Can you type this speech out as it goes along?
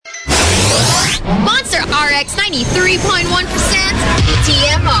Monster RX 93.1%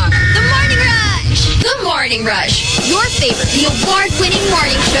 TMR. The Morning Rush. The Morning Rush. Your favorite, the award-winning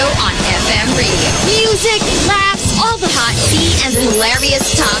morning show on FM radio. Music, laughs, all the hot tea, and the hilarious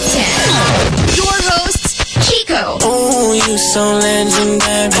top 10. Your hosts, Chico. Oh, you so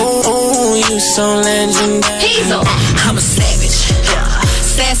legendary. Oh, you so legendary. Hazel. I'm a savage. Yeah.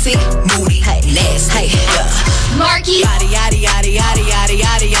 Sassy, moody, hey, nasty. Hey, yeah. Markki. Yada yada yada yada yada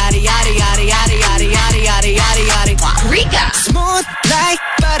yada yada yada yada yada yada yada yada yada yada. Rica. Smooth like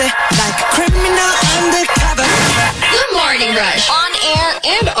butter, like a criminal undercover. The Morning Rush. On air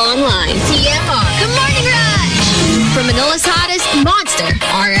and online. TMR. The Morning Rush. From Manila's hottest, Monster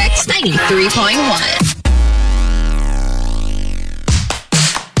RX 93.1.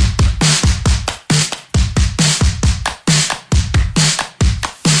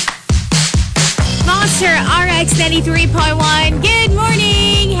 Monster RX 93.1. Good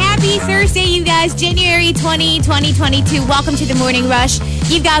morning. Happy Thursday, you guys. January 20, 2022. Welcome to the Morning Rush.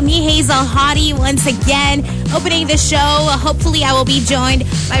 You've got me, Hazel Hottie, once again, opening the show. Hopefully, I will be joined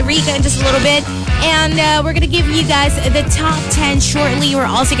by Rica in just a little bit. And we're going to give you guys the top 10 shortly. We're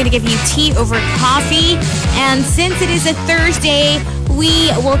also going to give you tea over coffee. And since it is a Thursday,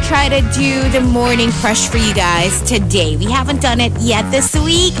 we will try to do the morning crush for you guys today. We haven't done it yet this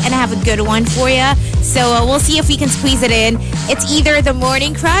week, and I have a good one for you. So we'll see if we can squeeze it in. It's either the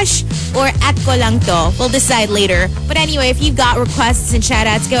morning crush or at ko lang to. We'll decide later. But anyway, if you've got requests and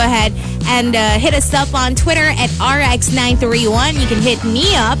shout-outs, go ahead and hit us up on Twitter at RX931. You can hit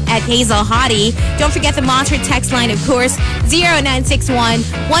me up at Hazel Hottie. Don't forget the Monster text line, of course,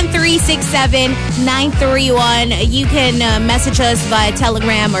 0961-1367-931. You can message us via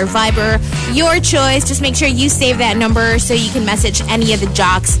Telegram or Viber. Your choice. Just make sure you save that number so you can message any of the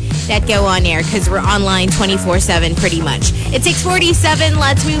jocks that go on air, because we're online 24/7 pretty much. It's 6:47.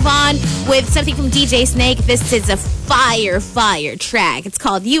 Let's move on with something from DJ Snake. This is a fire track. It's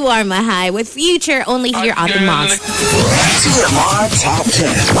called You Are My High with Future, only here on the Monster. TMR Top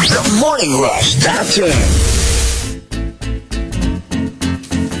 10. The Morning Rush Top 10.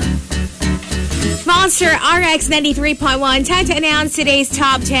 Monster RX 93.1. Time to announce today's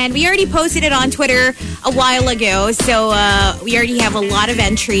top 10. We already posted it on Twitter a while ago, so we already have a lot of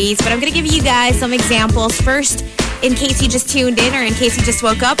entries. But I'm going to give you guys some examples first, in case you just tuned in or in case you just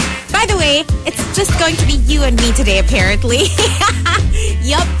woke up. By the way, it's just going to be you and me today, apparently.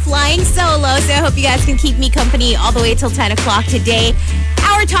 Yup, flying solo. So I hope you guys can keep me company all the way till 10 o'clock today.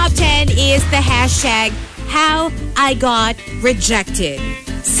 Our top 10 is the hashtag How I Got Rejected.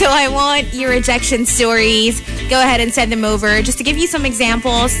 So I want your rejection stories. Go ahead and send them over. Just to give you some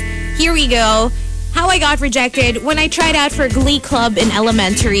examples, here we go. How I got rejected. When I tried out for Glee Club in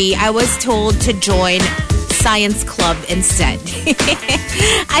elementary, I was told to join Science Club instead.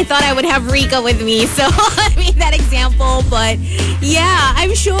 I thought I would have Rica with me, so I made that example. But yeah,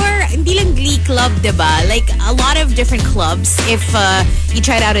 I'm sure hindi lang Glee Club, diba? Like a lot of different clubs. If you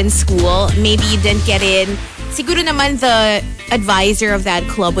tried out in school, maybe you didn't get in. Siguro naman the advisor of that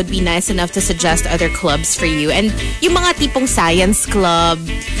club would be nice enough to suggest other clubs for you. And yung mga tipong science club,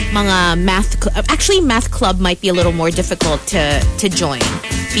 mga math club. Actually, math club might be a little more difficult to join,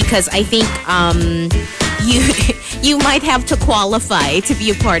 because I think you might have to qualify to be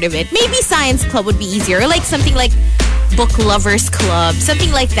a part of it. Maybe science club would be easier, or like something like book lovers club,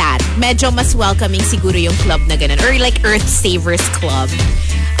 something like that. Medyo mas welcoming siguro yung club na ganun, or like Earth Savers Club.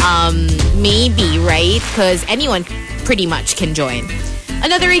 Maybe, right? Because anyone pretty much can join.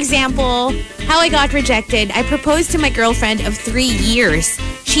 Another example, how I got rejected. I proposed to my girlfriend of 3 years.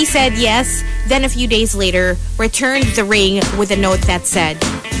 She said yes, then a few days later, returned the ring with a note that said,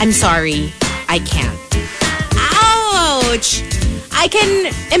 I'm sorry, I can't. Ouch! I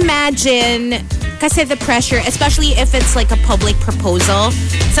can imagine, kasi the pressure, especially if it's like a public proposal,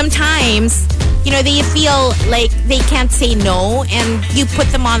 sometimes, you know, they feel like they can't say no, and you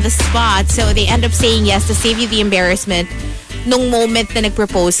put them on the spot, so they end up saying yes to save you the embarrassment nung moment na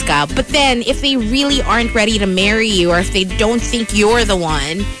nag-propose ka. But then, if they really aren't ready to marry you, or if they don't think you're the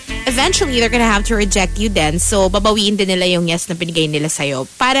one, eventually they're gonna have to reject you then. So, babawiin din nila yung yes na binigay nila sa'yo.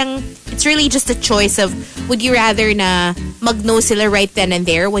 Parang, it's really just a choice of, would you rather na mag-no sila right then and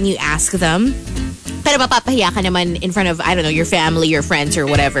there when you ask them? Pero mapapahiya ka naman in front of, I don't know, your family, your friends, or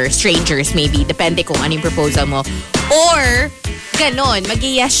whatever, strangers maybe, depende kung anong proposal mo. Or, ganon,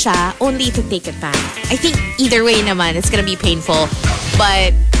 mag-yes siya only to take it back. I think either way naman, it's gonna be painful.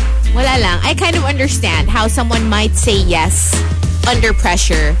 But, wala lang. I kind of understand how someone might say yes under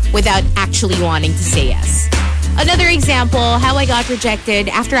pressure without actually wanting to say yes. Another example, how I got rejected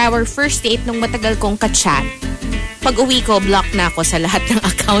after our first date nung matagal kong ka-chat. pag uwi ko, block na ako sa lahat ng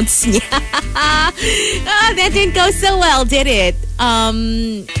accounts niya. That didn't go so well, did it?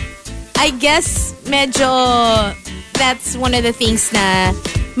 I guess medyo that's one of the things na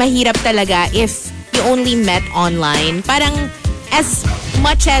mahirap talaga if you only met online. Parang as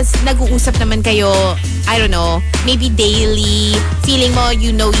much as nag-uusap naman kayo, I don't know, maybe daily, feeling mo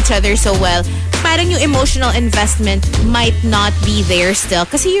you know each other so well, parang yung emotional investment might not be there still.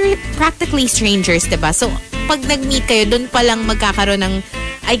 Kasi you're practically strangers, diba? So, pag nag-meet kayo, dun palang magkakaroon ng,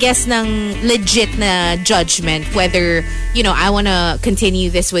 I guess, ng legit na judgment whether, you know, I wanna continue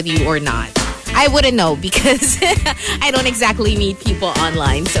this with you or not. I wouldn't know because I don't exactly meet people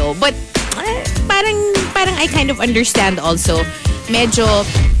online. So, but parang I kind of understand also. Medyo,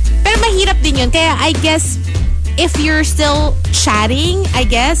 pero mahirap din yun. Kaya I guess, if you're still chatting, I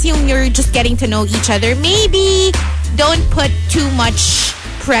guess, yung you're just getting to know each other, maybe don't put too much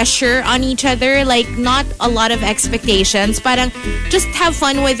pressure on each other. Like, not a lot of expectations. Parang, just have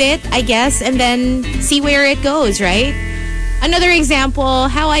fun with it, I guess, and then see where it goes, right? Another example,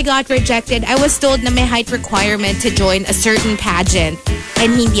 how I got rejected. I was told na may height requirement to join a certain pageant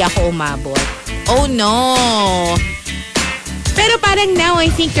and hindi ako umabot. Oh no! Pero parang now I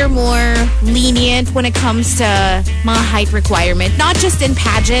think they're more lenient when it comes to mga height requirement. Not just in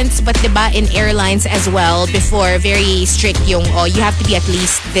pageants, but diba in airlines as well. Before, very strict yung, oh, you have to be at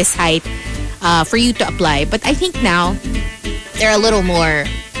least this height for you to apply. But I think now, they're a little more,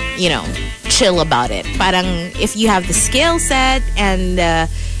 you know, chill about it. Parang if you have the skill set and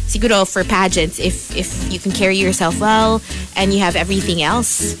siguro for pageants, if you can carry yourself well and you have everything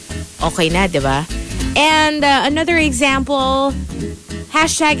else, okay na, diba? And another example,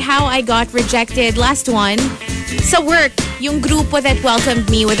 hashtag how I got rejected. Last one, sa work, yung grupo that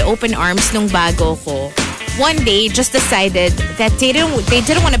welcomed me with open arms nung bago ko, one day just decided that they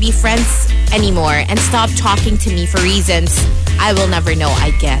didn't want to be friends anymore and stopped talking to me for reasons I will never know,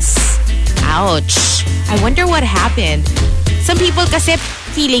 I guess. Ouch. I wonder what happened. Some people kasi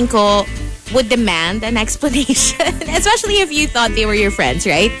feeling ko would demand an explanation. Especially if you thought they were your friends,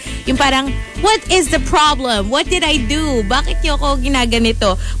 right? Yung parang, what is the problem? What did I do? Bakit niyo ako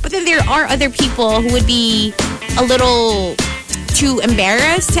ginaganito? But then there are other people who would be a little too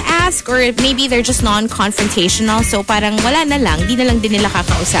embarrassed to ask, or maybe they're just non-confrontational. So parang wala na lang. Di na lang din nila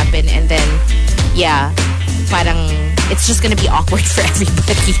kakausapin. And then, yeah, parang it's just gonna be awkward for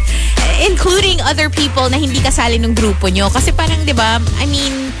everybody. Including other people na hindi kasali ng grupo nyo. Kasi parang, di ba, I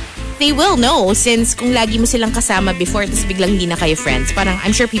mean, they will know since kung lagi mo silang kasama before tapos biglang hindi na kayo friends. Parang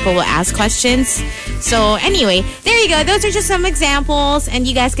I'm sure people will ask questions. So anyway, there you go. Those are just some examples and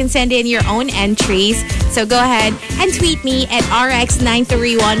you guys can send in your own entries. So go ahead and tweet me at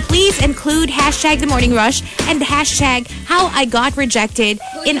RX931. Please include hashtag The Morning Rush and hashtag How I Got Rejected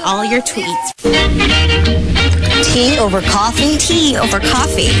in all your tweets. Tea over coffee? Tea over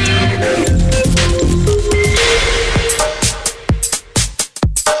coffee.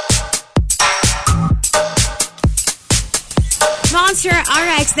 Monster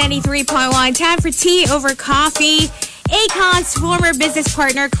RX 93.1. Time for tea over coffee. Akon's former business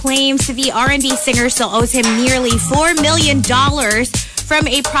partner claims the R&B singer still owes him nearly $4 million from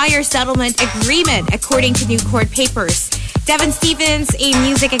a prior settlement agreement, according to new court papers. Devin Stevens, a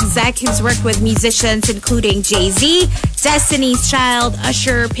music exec who's worked with musicians including Jay-Z, Destiny's Child,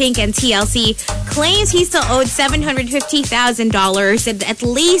 Usher, Pink, and TLC, claims he still owed $750,000 and at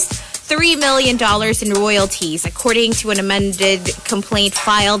least $3 million in royalties, according to an amended complaint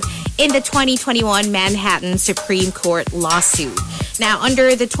filed in the 2021 Manhattan Supreme Court lawsuit. Now,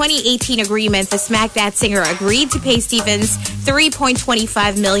 under the 2018 agreement, the Smack That singer agreed to pay Stevens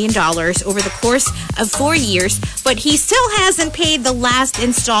 $3.25 million over the course of 4 years, but he still hasn't paid the last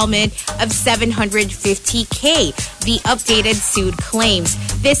installment of $750K, the updated suit claims.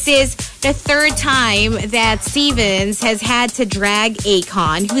 This is the third time that Stevens has had to drag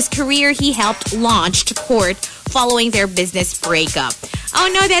Akon, whose career he helped launch, to court following their business breakup. Oh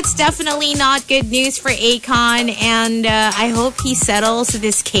no, that's definitely not good news for Akon, and I hope he settles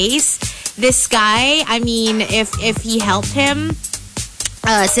this case. This guy, I mean, if he helped him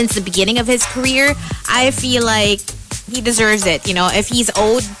since the beginning of his career, I feel like he deserves it. You know, if he's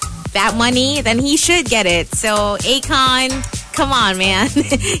owed that money, then he should get it. So Akon, come on, man.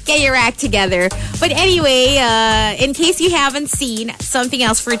 Get your act together. But anyway, in case you haven't seen something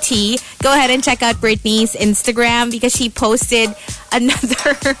else for T, go ahead and check out Britney's Instagram because she posted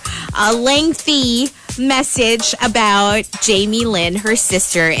another lengthy message about Jamie Lynn, her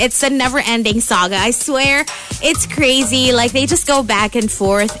sister. It's a never-ending saga. I swear, it's crazy. Like, they just go back and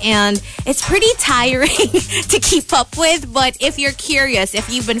forth, and it's pretty tiring to keep up with. But if you're curious, if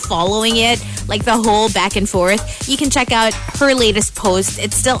you've been following it, like the whole back and forth, you can check out her latest post.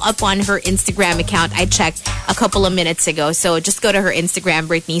 It's still up on her Instagram account. I checked a couple of minutes ago. So just go to her Instagram,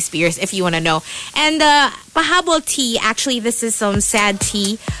 Britney Spears, if you want to know. And pahabol tea, actually, this is some sad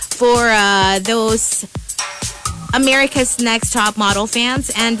tea for those America's Next Top Model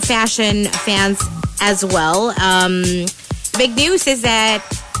fans and fashion fans as well. Big news is that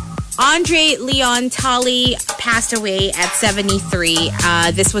Andre Leon Talley passed away at 73.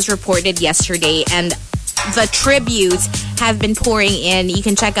 This was reported yesterday, and the tributes have been pouring in. You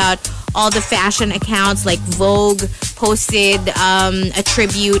can check out all the fashion accounts, like Vogue posted a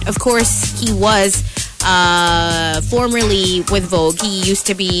tribute. Of course, he was formerly with Vogue. He used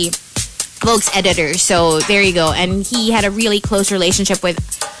to be Vogue's editor, so there you go. And he had a really close relationship with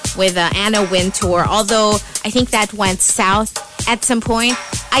Anna Wintour, although I think that went south at some point.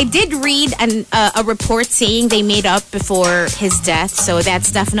 I did read a report saying they made up before his death, so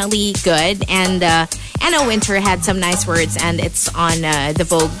that's definitely good. And Anna Wintour had some nice words, and it's on the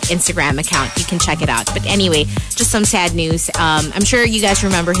Vogue Instagram account. You can check it out. But anyway, just some sad news. I'm sure you guys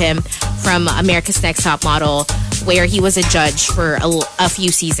remember him from America's Next Top Model, where he was a judge for a few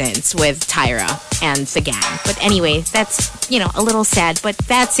seasons with Tyra and the gang. But anyway, that's, a little sad. But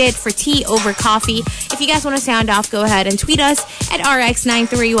that's it for Tea Over Coffee. If you guys want to sound off, go ahead and tweet us at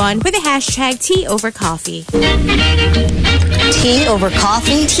RX931 with the hashtag Tea Over Coffee. Tea over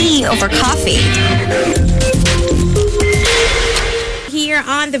coffee? Tea over coffee. Here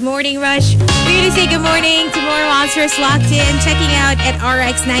on The Morning Rush, we're going to say good morning to more monsters locked in, checking out at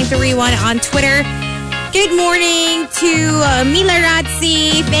RX931 on Twitter. Good morning to Mila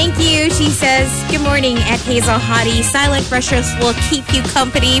Razzi. Thank you. She says, good morning at Hazel Hottie. Silent brushes will keep you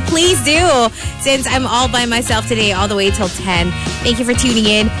company. Please do, since I'm all by myself today all the way till 10. Thank you for tuning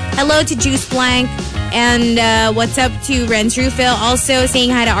in. Hello to Juice Blank. And what's up to Renz Rufil? Also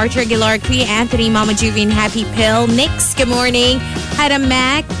saying hi to Archer Aguilar, Kuya Anthony, Mama Juvie, and Happy Pill. Nix, good morning. Hi to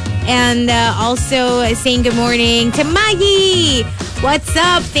Mac. And also saying good morning to Maggie. What's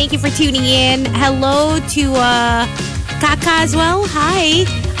up? Thank you for tuning in. Hello to Kaka as well. Hi.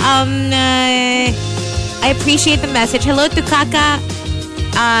 I appreciate the message. Hello to Kaka,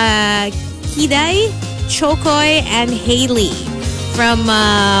 Kiday, Chokoy, and Haley from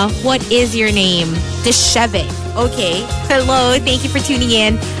what is your name? Deshevik. Okay. Hello. Thank you for tuning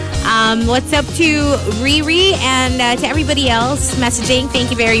in. What's up to Riri and to everybody else messaging?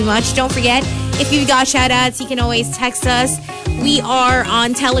 Thank you very much. Don't forget, if you've got shout outs, you can always text us. We are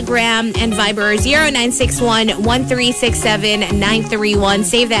on Telegram and Viber 0961-1367-931.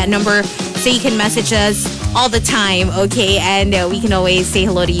 Save that number so you can message us all the time, okay? And we can always say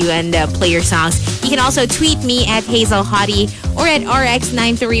hello to you and play your songs. You can also tweet me at Hazel Hottie or at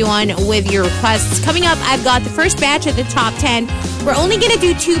RX931 with your requests. Coming up, I've got the first batch of the top 10. We're only going to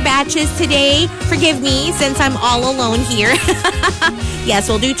do 2 batches today. Forgive me, since I'm all alone here. Yes,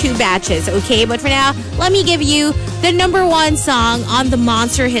 we'll do 2 batches, okay? But for now, let me give you the number 1 song on the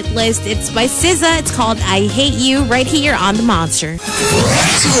Monster hit list. It's by SZA. It's called I Hate You, right here on the Monster.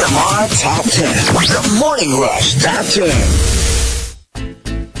 TMR Top 10. The Morning Rush Top 10.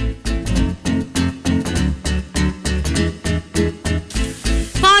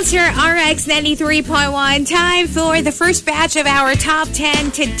 Monster RX 93.1. Time for the first batch of our top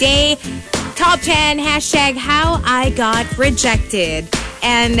 10 today. Top 10, hashtag How I Got Rejected.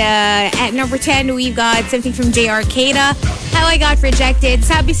 And at number 10, we've got something from J. Arcada. How I Got Rejected.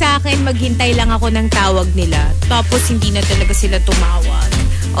 Sabi sa akin, maghintay lang ako ng tawag nila. Tapos hindi na talaga sila tumawag.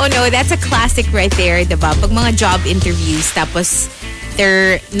 Oh no, that's a classic right there, diba? Pag mga job interviews, tapos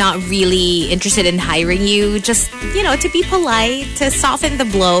they're not really interested in hiring you, just, to be polite, to soften the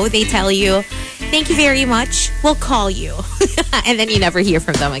blow, they tell you, thank you very much, we'll call you. And then you never hear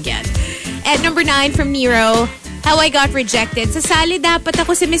from them again. At number 9 from Nero, How I Got Rejected. Sasali dapat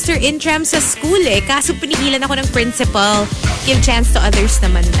ako sa Mr. Intram sa school kaso pinigilan ako ng principal. Give chance to others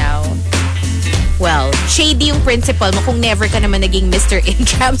naman daw. Well, shady yung principal mo kung never ka naman naging Mr.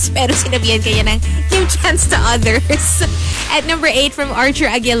 Intrams, pero sinabihan kanya ng give chance to others. At number 8 from Archer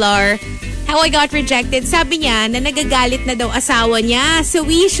Aguilar, How I Got Rejected. Sabi niya na nagagalit na daw asawa niya, so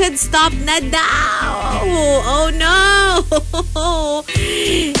we should stop na daw. Oh no.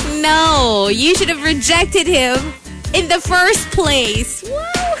 No, you should have rejected him in the first place. Woo!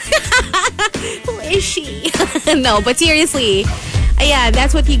 Who is she? No, but seriously, yeah,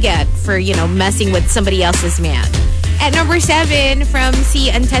 that's what you get for, messing with somebody else's man. At number 7 from C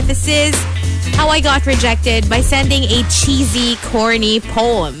Antithesis, how I got rejected by sending a cheesy, corny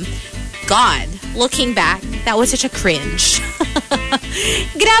poem. God, looking back, that was such a cringe.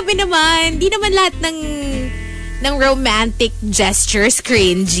 Grabe naman. Di naman lahat ng romantic gestures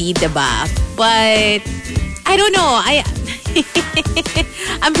cringy, diba? But, I don't know.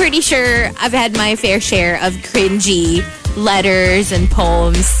 I'm pretty sure I've had my fair share of cringy letters and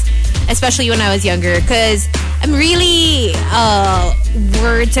poems, especially when I was younger, because I'm really a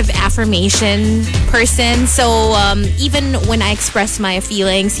words of affirmation person. So even when I express my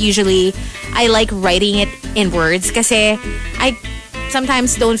feelings, usually I like writing it in words kasi I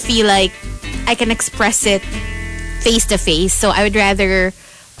sometimes don't feel like I can express it face to face. So I would rather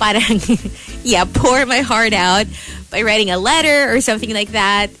parang pour my heart out by writing a letter or something like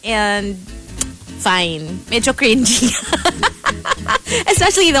that. And fine, medyo cringy.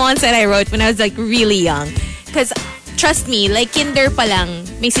 Especially the ones that I wrote when I was like really young. Because trust me, like kinder pa lang,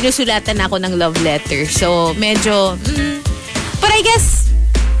 may sinusulatan ako ng love letter. So medyo, but I guess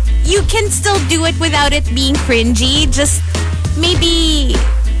you can still do it without it being cringy. Just maybe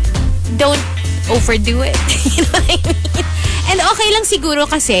don't overdo it. You know what I mean? And okay lang siguro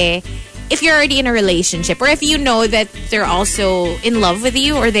kasi if you're already in a relationship or if you know that they're also in love with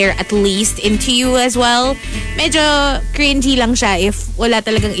you or they're at least into you as well, medyo cringy lang siya if wala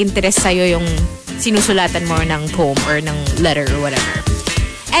talagang interest sa'yo yung sinusulatan mo ng poem or ng letter or whatever.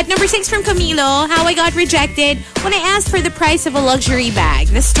 At number 6 from Camilo, how I got rejected when I asked for the price of a luxury bag.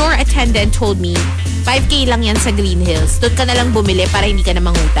 The store attendant told me, 5K lang yan sa Green Hills. Doon ka na lang bumili para hindi ka na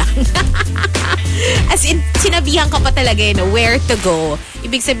mangutang. As in, sinabihan ka pa talaga where to go.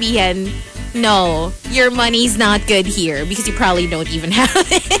 Ibig sabihin, no, your money's not good here because you probably don't even have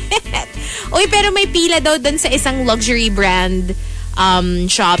it. Uy, pero may pila daw doon sa isang luxury brand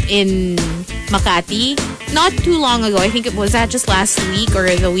shop in Makati. Not too long ago. I think it was that just last week or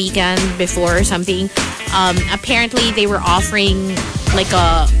the weekend before or something. Apparently, they were offering like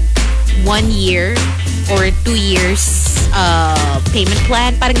a 1 year or 2 years payment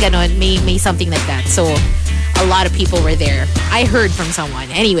plan. Parang ganon. May something like that. So, a lot of people were there. I heard from someone.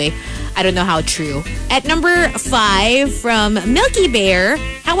 Anyway, I don't know how true. At number 5 from Milky Bear,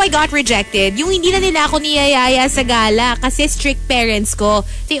 how I got rejected. Yung hindi na nila ako niyayaya sa gala kasi strict parents ko.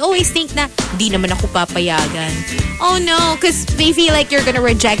 They always think na di naman ako papayagan. Oh no, because they feel like you're gonna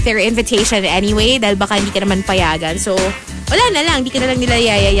reject their invitation anyway dahil baka hindi ka naman payagan. So, wala na lang. Di ka na lang nila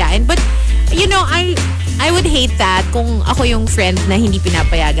yayayain. But, I would hate that kung ako yung friend na hindi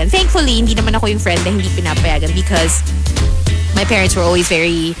pinapayagan. Thankfully, hindi naman ako yung friend na hindi pinapayagan because my parents were always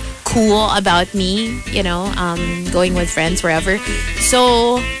very cool about me, going with friends wherever.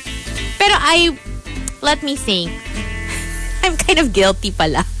 So, pero let me think. I'm kind of guilty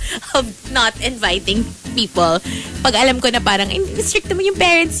pala of not inviting people. Pag alam ko na parang, strict naman yung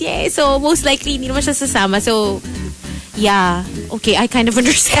parents niya. So, most likely, hindi naman siya sasama. So, yeah. Okay, I kind of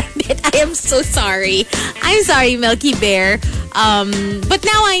understand it. I am so sorry. I'm sorry, Milky Bear. But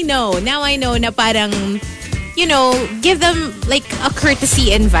now I know. Now I know na parang, give them like a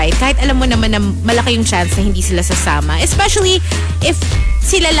courtesy invite. Kahit alam mo naman na malaki yung chance na hindi sila sasama. Especially if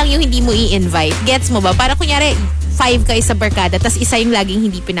sila lang yung hindi mo i-invite. Gets mo ba? Para kunyari, 5 kayo sa barkada, tas isa yung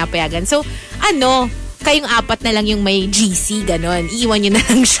laging hindi pinapayagan. So, kayong 4 na lang yung may GC, ganon. Iiwan nyo na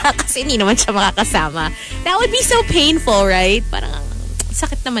lang siya kasi hindi naman siya makakasama. That would be so painful, right? Parang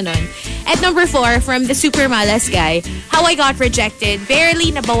sakit naman nun. At number 4, from the super malas guy, how I got rejected.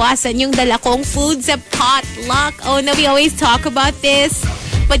 Barely nabawasan yung dala kong food sa potluck. Oh no, we always talk about this.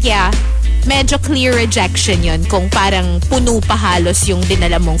 But yeah, medyo clear rejection yun kung parang puno pa halos yung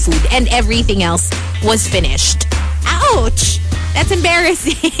dinala mong food and everything else was finished. Ouch! That's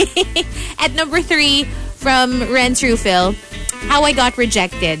embarrassing. At number 3, from Renz Rufil, how I got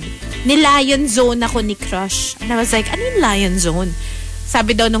rejected. Ni-lion zone ako ni crush. And I was like, ano yung lion zone?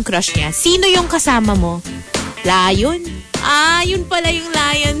 Sabi daw nung crush niya, sino yung kasama mo? Lion? Yun pala yung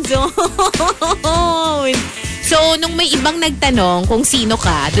lion zone. So, nung may ibang nagtanong kung sino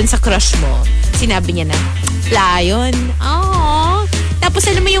ka dun sa crush mo, sinabi niya na, lion? Aww. Tapos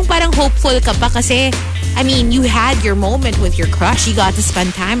alam mo yung parang hopeful ka pa kasi I mean, you had your moment with your crush. You got to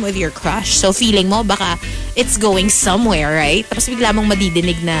spend time with your crush. So, feeling mo, baka it's going somewhere, right? Tapos bigla mong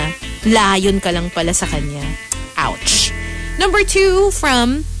madidinig na layon ka lang pala sa kanya. Ouch. Number 2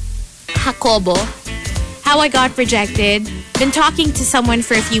 from Jacobo. How I got rejected. Been talking to someone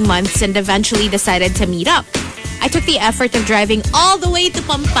for a few months and eventually decided to meet up. I took the effort of driving all the way to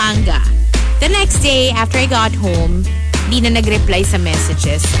Pampanga. The next day, after I got home, di na nag-reply sa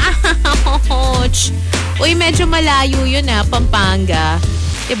messages. Ouch! Uy, medyo malayo yun Pampanga.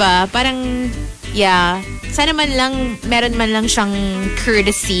 Diba? Parang, yeah. Sana man lang, meron man lang siyang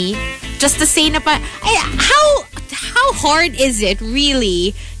courtesy. Just to say na how hard is it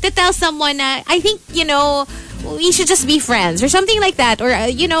really to tell someone na, I think, we should just be friends or something like that. Or,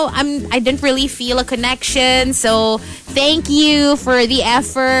 I didn't really feel a connection. So, thank you for the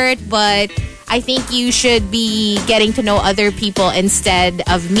effort. But I think you should be getting to know other people instead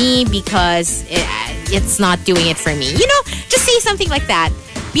of me because it's not doing it for me. Just say something like that.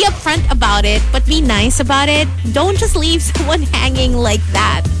 Be upfront about it, but be nice about it. Don't just leave someone hanging like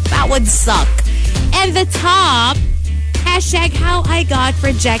that. That would suck. And the top, #how I got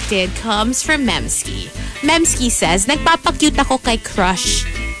rejected comes from Memski. Memski says, nagpapakute ako kay crush.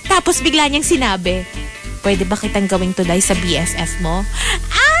 Tapos bigla niyang sinabi, pwede ba kitang gawing tulay sa BFF mo?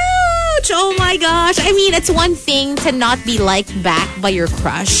 Ouch! Oh my gosh. I mean, it's one thing to not be liked back by your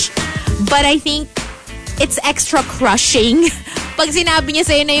crush. But I think it's extra crushing pag sinabi niya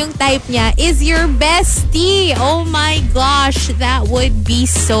sa'yo na yung type niya is your bestie. Oh my gosh. That would be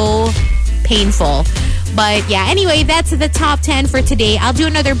so painful. But yeah, anyway, that's the top 10 for today. I'll do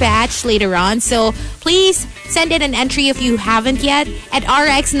another batch later on. So please send in an entry if you haven't yet at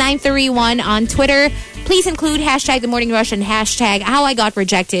RX931 on Twitter. Please include #The Morning Rush and #How I Got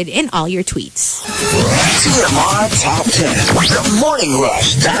Rejected in all your tweets. TMR Top 10. The Morning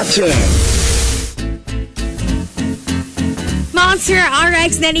Rush Top 10. Monster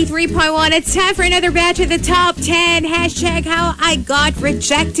RX 93.1. It's time for another batch of the top 10. #How I Got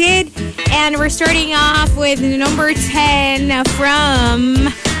Rejected. And we're starting off with number 10 from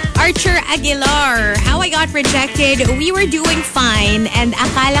Archer Aguilar. How I Got Rejected. We were doing fine and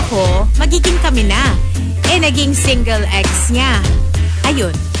akala ko magiging kami na. Naging single ex niya.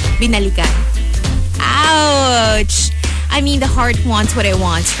 Ayun, binalikan. Ouch! I mean, the heart wants what it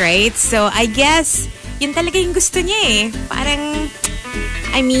wants, right? So I guess yun talaga yung gusto niya Parang,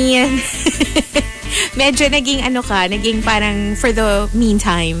 I mean, medyo naging naging parang for the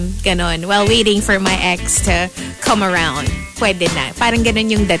meantime, ganon, while waiting for my ex to come around. Pwede na. Parang ganon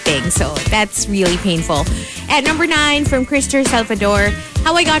yung dating. So, that's really painful. At number 9, from Christopher Salvador,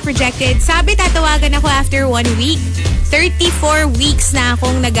 How I Got Rejected. Sabi, tatawagan ako after 1 week. 34 weeks na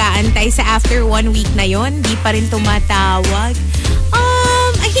akong nag-aantay sa after 1 week na yon. Di pa rin tumatawag.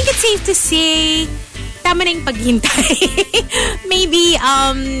 I think it's safe to say tama na yung paghintay. Maybe,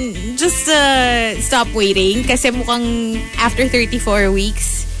 just stop waiting. Kasi mukhang after 34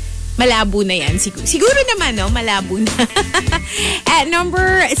 weeks, malabo na yan. Siguro naman, malabo na. At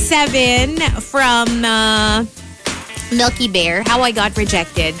number 7, from Milky Bear, How I Got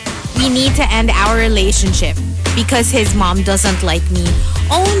Rejected. We need to end our relationship because his mom doesn't like me.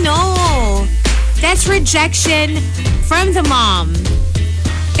 Oh no! That's rejection from the mom.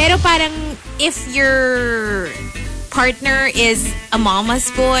 Pero parang, if your partner is a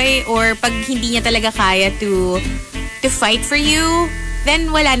mama's boy or pag hindi niya talaga kaya to fight for you,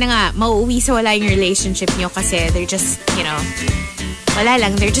 then wala na nga. Mauuwi sa wala yung relationship niyo kasi they're just, wala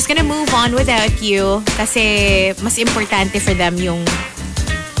lang. They're just gonna move on without you kasi mas importante for them yung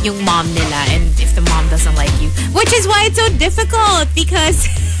mom nila, and if the mom doesn't like you. Which is why it's so difficult because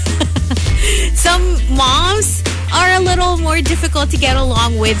some moms are a little more difficult to get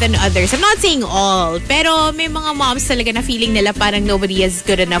along with than others. I'm not saying all, pero may mga moms talaga na feeling nila parang nobody is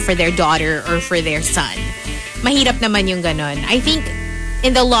good enough for their daughter or for their son. Mahirap naman yung ganon. I think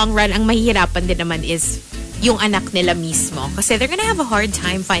in the long run, ang mahihirapan din naman is yung anak nila mismo kasi they're gonna have a hard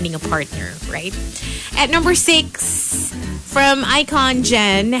time finding a partner, right? At number 6, from Icon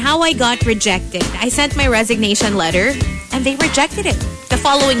Jen, How I Got Rejected. I sent my resignation letter and they rejected it. The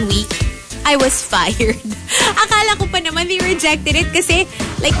following week, I was fired. Akala ko pa naman they rejected it kasi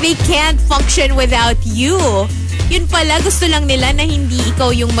like they can't function without you. Yun pala, gusto lang nila na hindi ikaw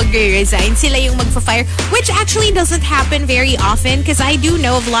yung mag-resign, sila yung magfa-fire, which actually doesn't happen very often because I do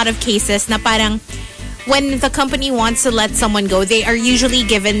know of a lot of cases na parang when the company wants to let someone go, they are usually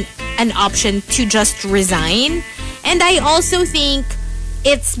given an option to just resign. And I also think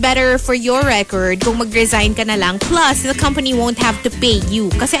it's better for your record kung mag-resign ka na lang. Plus, the company won't have to pay you.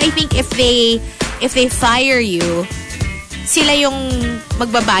 Kasi I think if they fire you, sila yung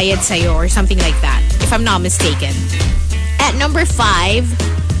magbabayad sa'yo or something like that, if I'm not mistaken. At number 5,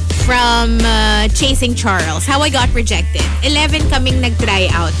 from Chasing Charles, How I Got Rejected. 11 kaming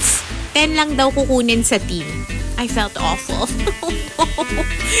nag-tryouts. 10 lang daw kukunin sa team. I felt awful.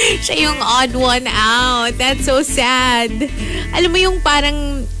 Siya yung odd one out. That's so sad. Alam mo yung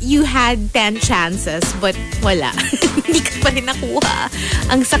parang you had 10 chances but wala. Hindi ka pa rin nakuha.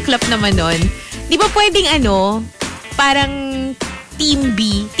 Ang saklap naman nun. Di ba pwedeng parang Team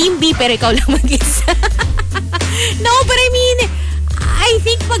B. Team B pero ikaw lang mag-isa. No, but I mean, I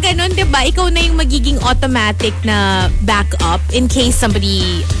think pag ganun, diba, ikaw na yung magiging automatic na backup in case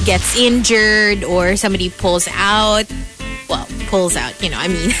somebody gets injured or somebody pulls out. Well, pulls out, I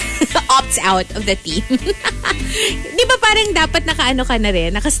mean, opts out of the team. Di ba parang dapat naka-ano ka na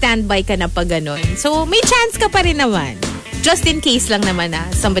rin, naka-standby ka na pag ganun. So, may chance ka pa rin naman. Just in case lang naman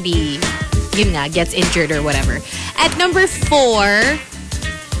na somebody, yun nga, gets injured or whatever. At number 4,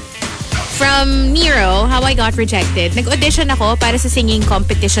 from Nero, How I Got Rejected. Nag-audition ako para sa singing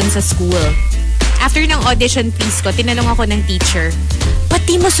competition sa school. After ng audition piece ko, tinanong ako ng teacher, ba't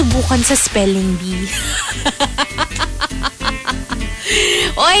di mo subukan sa spelling bee?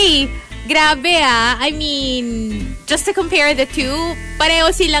 Oy, grabe I mean, just to compare the two, pareho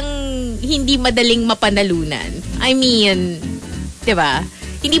silang hindi madaling mapanalunan. I mean, diba?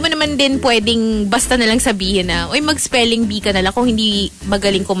 Hindi mo naman din pwedeng basta na lang sabihin na, oy, mag-spelling bee ka na lang kung hindi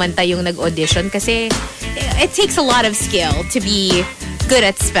magaling kumanta yung nag-audition kasi it takes a lot of skill to be good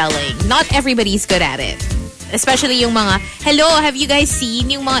at spelling. Not everybody's good at it. Especially yung mga, hello, have you guys seen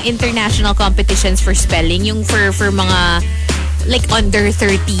yung mga international competitions for spelling? Yung for mga like under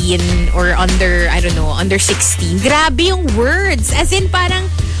 13 or under, I don't know, under 16. Grabe yung words. As in parang,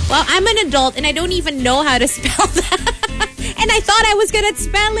 well, I'm an adult and I don't even know how to spell that. And I thought I was good at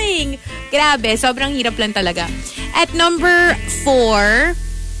spelling. Grabe, sobrang hirap lang talaga. At number 4,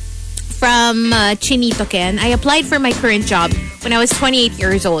 from Chinito Ken, I applied for my current job when I was 28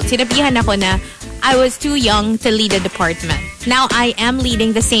 years old. Sinabihan ako na I was too young to lead a department. Now I am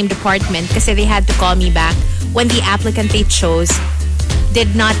leading the same department kasi they had to call me back when the applicant they chose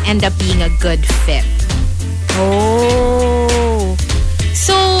did not end up being a good fit. Oh.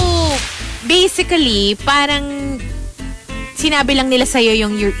 So, basically, parang sinabi lang nila sa'yo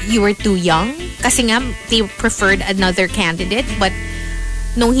yung you were too young kasi nga they preferred another candidate but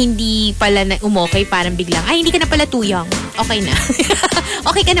nung hindi pala na umokay parang biglang ay hindi ka na pala too young, okay na.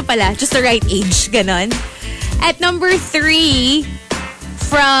 Okay ka na pala, just the right age, ganon. At number 3,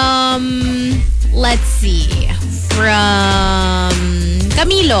 from let's see, from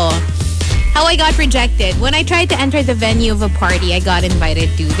Camilo, How I Got Rejected. When I tried to enter the venue of a party I got invited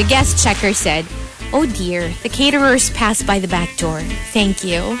to, the guest checker said, oh dear, the caterers passed by the back door. Thank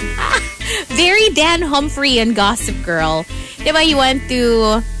you. Very Dan Humphrey and Gossip Girl. Diba, he went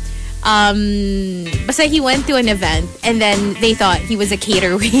to, basta he went to an event and then they thought he was a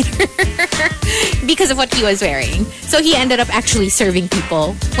cater waiter because of what he was wearing. So he ended up actually serving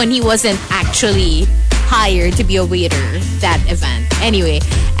people when he wasn't actually hired to be a waiter that event. Anyway,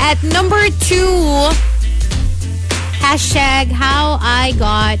 at number 2, hashtag How I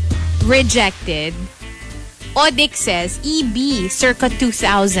Got Rejected. Odik says, EB, circa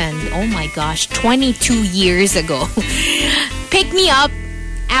 2000. Oh my gosh, 22 years ago. Pick me up.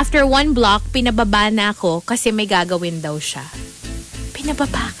 After 1 block, pinababa na ako kasi may gagawin daw siya.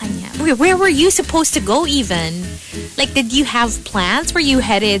 Pinababa ka niya. Where were you supposed to go even? Like, did you have plans? Were you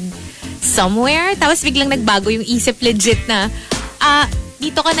headed somewhere? Tapos biglang nagbago yung isip legit na,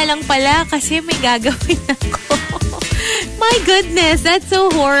 dito ka na lang pala kasi may gagawin ako. My goodness, that's so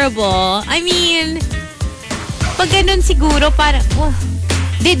horrible. I mean, pag ganun siguro, parang,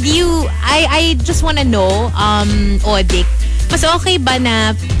 did you, I just wanna know, Odik, mas okay ba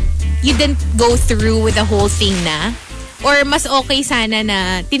na you didn't go through with the whole thing na? Or mas okay sana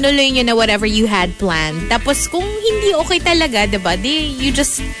na tinuloy nyo na whatever you had planned. Tapos kung hindi okay talaga, diba, you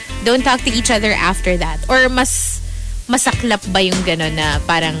just don't talk to each other after that. Or mas masaklap ba yung gano'n na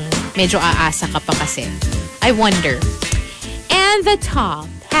parang medyo aasa ka pa kasi? I wonder. And the top,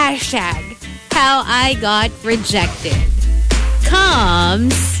 hashtag How I Got Rejected,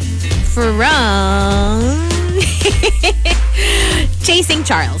 comes from Chasing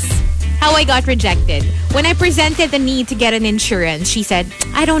Charles. How I Got Rejected. When I presented the need to get an insurance, she said,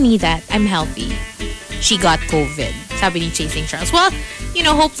 I don't need that. I'm healthy. She got COVID. Sabi ni Chasing Charles. Well,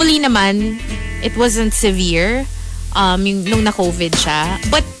 hopefully naman, it wasn't severe nung na-COVID siya.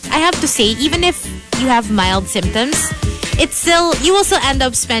 But I have to say, even if you have mild symptoms, you will still end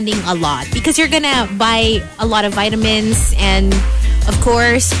up spending a lot because you're gonna buy a lot of vitamins and of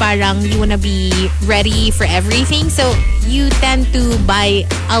course, parang you wanna be ready for everything. So you tend to buy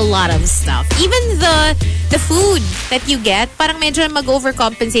a lot of stuff. Even the food that you get, parang medyo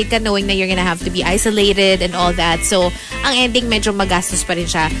mag-overcompensate ka knowing na you're gonna have to be isolated and all that. So, ang ending medyo magastos pa rin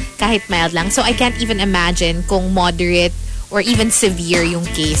siya kahit mild lang. So I can't even imagine kung moderate or even severe yung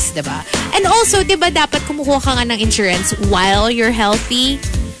case, diba? And also, diba, dapat kumukuha ka nga ng insurance while you're healthy.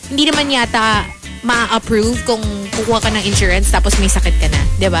 Hindi naman yata ma-approve kung kukuha ka ng insurance tapos may sakit ka na,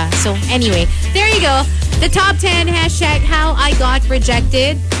 diba? So anyway, there you go. The top 10 hashtag how I got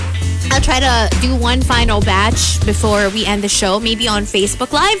rejected. I'll try to do one final batch before we end the show, maybe on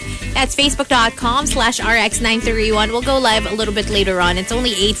Facebook Live. That's facebook.com/RX931. We'll go live a little bit later on. It's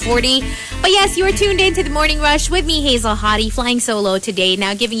only 8:40. But yes, you are tuned in to the Morning Rush with me, Hazel Hottie, flying solo today.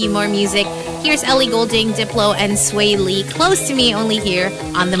 Now giving you more music. Here's Ellie Goulding, Diplo, and Sway Lee. Close to me, only here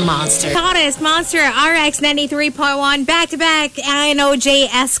on the Monster. Hottest Monster RX 93.1 back-to-back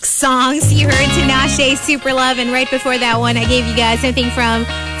INOJ-esque songs. You heard Tinashe, Super Love, and right before that one, I gave you guys something from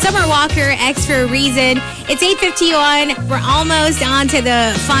Summer Walker, X for a Reason. It's 8:51. We're almost on to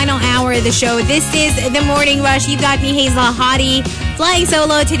the final hour of the show. This is the Morning Rush. You got me, Hazel Hottie, flying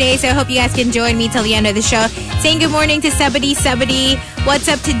solo today, so I hope you guys can join me till the end of the show. Saying good morning to Sabadi. What's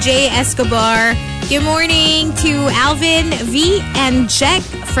up to Jay Escobar? Good morning to Alvin V and Jack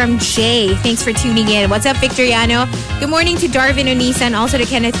from Jay. Thanks for tuning in. What's up, Victoriano? Good morning to Darvin Unisa and also to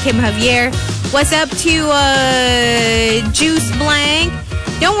Kenneth Kim Javier. What's up to Juice Blank?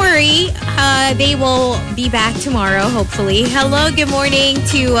 Don't worry, they will be back tomorrow, hopefully. Hello, good morning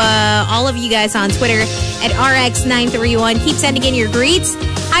to all of you guys on Twitter at RX931. Keep sending in your greets.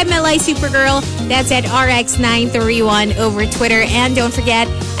 Hi, Melai Supergirl. That's at RX931 over Twitter. And don't forget,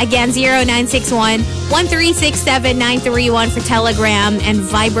 again, 0961-1367931 for Telegram and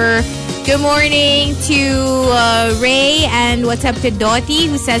Viber. Good morning to Ray. And what's up to Dottie,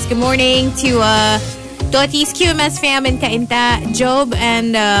 who says good morning to Dottie's QMS fam in Kainta, Job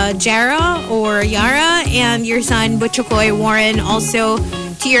and Jara or Yara, and your son Butchokoy Warren, also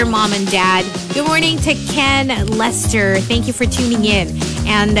to your mom and dad. Good morning to Ken Lester. Thank you for tuning in.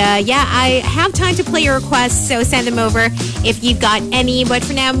 And yeah, I have time to play your requests, so send them over if you've got any. But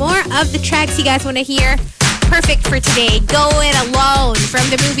for now, more of the tracks you guys want to hear. Perfect for today. Go It Alone from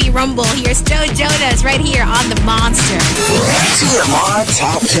the movie Rumble. Here's Joe Jonas right here on The Monster. TMR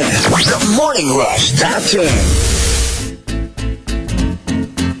Top 10. The Morning Rush Top 10.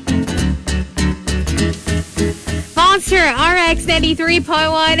 Monster RX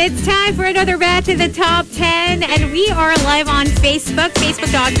 93.1. It's time for another batch of the top 10. And we are live on Facebook,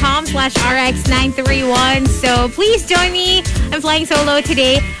 facebook.com/RX931. So please join me. I'm flying solo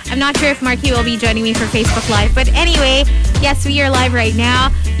today. I'm not sure if Markki will be joining me for Facebook Live. But anyway, yes, we are live right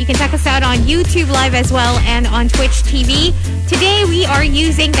now. You can check us out on YouTube Live as well and on Twitch TV. Today we are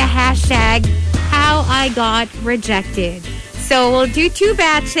using the hashtag How I Got Rejected. So we'll do 2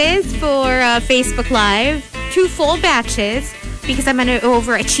 batches for Facebook Live. 2 full batches because I'm an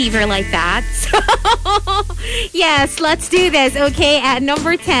overachiever like that. So, yes, let's do this. Okay, at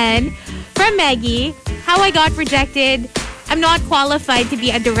number 10, from Maggie, How I Got Rejected. I'm not qualified to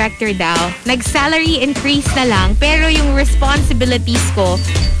be a director daw. Nag-salary increase na lang, pero yung responsibilities ko,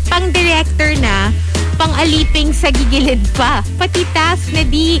 pang-director na, pang-aliping sa gigilid pa. Pati task na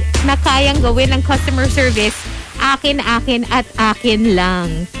di na kayang gawin ng customer service, akin at akin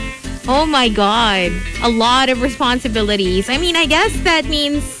lang. Oh my God. A lot of responsibilities. I mean, I guess that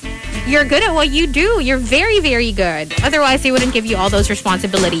means you're good at what you do. You're very, very good. Otherwise, they wouldn't give you all those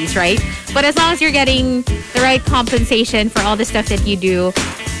responsibilities, right? But as long as you're getting the right compensation for all the stuff that you do,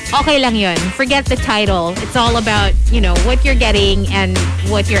 okay lang yun. Forget the title. It's all about, you know, what you're getting and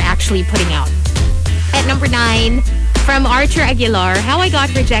what you're actually putting out. At number 9, from Archer Aguilar, How I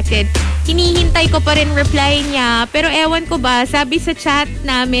Got Rejected. Hinihintay ko pa rin reply niya. Pero ewan ko ba, sabi sa chat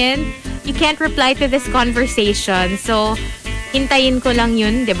namin, you can't reply to this conversation. So, hintayin ko lang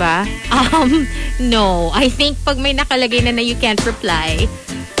yun, di ba? No. I think pag may nakalagay na you can't reply,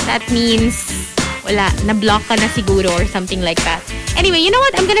 that means, wala, na-block ka na siguro or something like that. Anyway, you know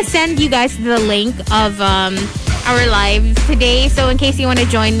what? I'm gonna send you guys the link of our live today. So, in case you want to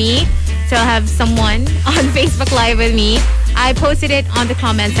join me, so I'll have someone on Facebook Live with me. I posted it on the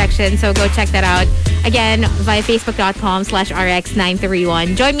comment section, so go check that out. Again, via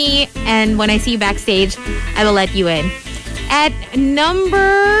facebook.com/RX931. Join me, and when I see you backstage, I will let you in. At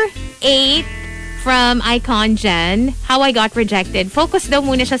number 8, from Icon Jen, How I Got Rejected. Focus daw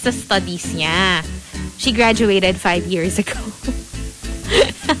muna siya sa studies niya. She graduated 5 years ago.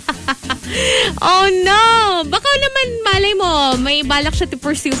 Oh no! Baka naman malay mo, may balak siya to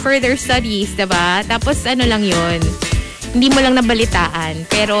pursue further studies, diba? Tapos ano lang yun, hindi mo lang nabalitaan.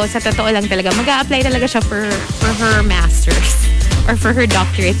 Pero sa totoo lang talaga, mag-a-apply talaga siya for her master's or for her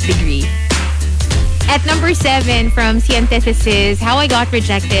doctorate degree. At number 7, from Scientificis, How I Got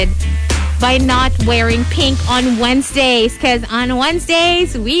Rejected by not wearing pink on Wednesdays. Because on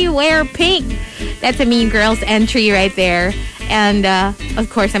Wednesdays, we wear pink. That's a Mean Girls entry right there. And, of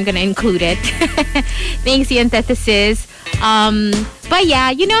course, I'm going to include it. Thanks, Scientificis. But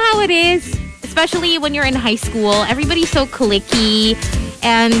yeah, you know how it is. especially when you're in high school, everybody's so cliquey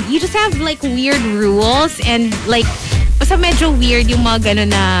and you just have like weird rules and like basta medyo weird yung mga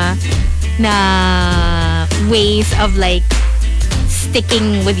ganun na ways of like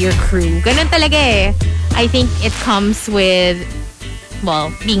sticking with your crew. Ganun talaga eh. I think it comes with, well,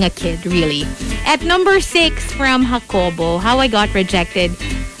 being a kid, really. At number 6 from Jacobo, How I Got Rejected.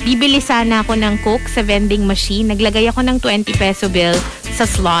 Bibili sana ako ng Coke sa vending machine. Naglagay ako ng 20 peso bill sa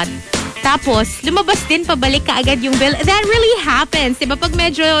slot. Tapos, lumabas din, pabalik ka agad yung bill. That really happens. Diba? Pag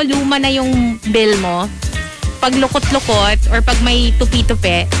medyo luma na yung bill mo, pag lukot-lukot or pag may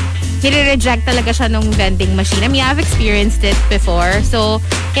tupi-tupi, nire-reject talaga siya nung vending machine. I mean, I've experienced it before. So,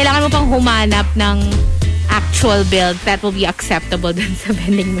 kailangan mo pang humanap ng actual bill that will be acceptable dun sa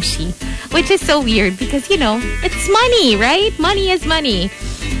vending machine. Which is so weird because, you know, it's money, right? Money is money.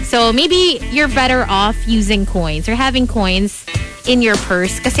 So, maybe you're better off using coins or having coins in your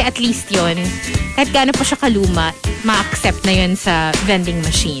purse kasi at least yun, kahit gaano pa siya kaluma, ma-accept na yun sa vending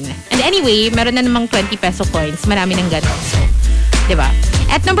machine. And anyway, meron na namang 20 peso coins. Marami ng ganun. So, diba?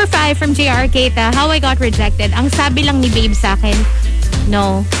 At number 5 from JR Keita, How I Got Rejected. Ang sabi lang ni babe sa akin,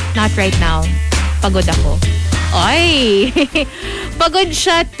 no, not right now. Pagod ako. Oy! Pagod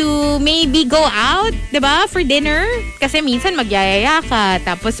siya to maybe go out, diba? For dinner. Kasi minsan magyayaya ka.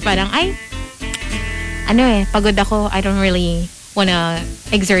 Tapos parang, pagod ako. I don't really wanna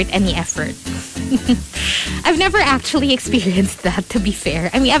exert any effort. I've never actually experienced that, to be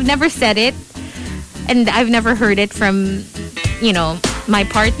fair. I mean, I've never said it. And I've never heard it from, you know, my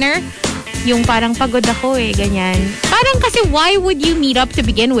partner. Yung parang pagod ako ganyan. Parang kasi why would you meet up to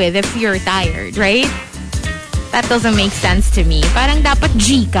begin with if you're tired, right? That doesn't make sense to me. Parang dapat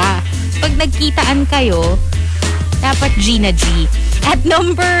G ka. Pag nagkitaan kayo, dapat G na G. At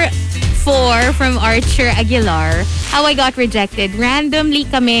number 4 from Archer Aguilar, How I Got Rejected. Randomly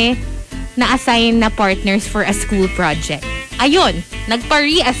kami na-assign na partners for a school project. Ayun,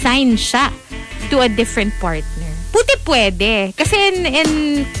 nagpa-reassign siya to a different partner. Buti pwede. Kasi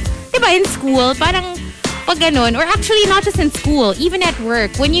diba, in school, parang pag ganun, or actually not just in school, even at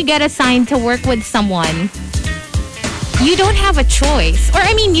work, when you get assigned to work with someone, you don't have a choice. Or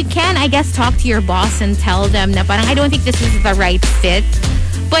I mean, you can, I guess, talk to your boss and tell them na parang, I don't think this is the right fit.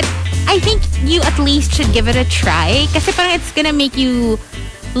 But I think you at least should give it a try. Kasi parang it's gonna make you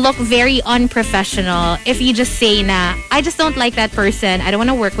look very unprofessional if you just say na, I just don't like that person. I don't want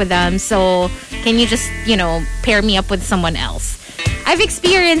to work with them. So can you just, you know, pair me up with someone else? I've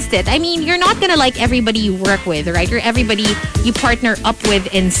experienced it. I mean, you're not gonna like everybody you work with, right? Or everybody you partner up with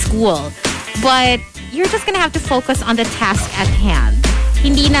in school. But you're just gonna have to focus on the task at hand.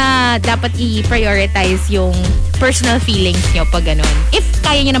 Hindi na dapat i-prioritize yung personal feelings nyo pag ganun. If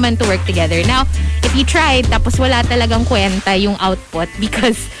kaya nyo naman to work together. Now, if you tried tapos wala talagang kwenta yung output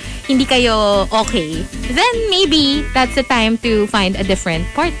because hindi kayo okay, then maybe that's the time to find a different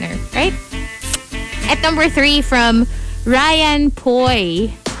partner, right? At number 3 from Ryan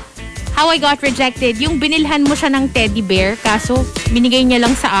Poy, How I Got Rejected. Yung binilhan mo siya ng teddy bear, kaso binigay niya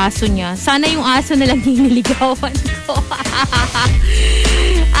lang sa aso niya. Sana yung aso na lang yung niligawan ko.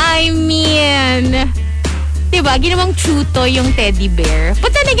 I mean, diba, ginawang chuto yung teddy bear.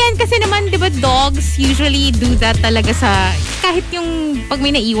 But then again, kasi naman, diba, dogs usually do that talaga sa, kahit yung pag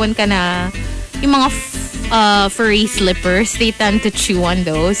may naiwan ka na, yung mga furry slippers, they tend to chew on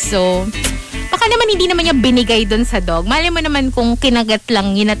those. So, baka naman hindi naman niya binigay dun sa dog. Malay mo naman kung kinagat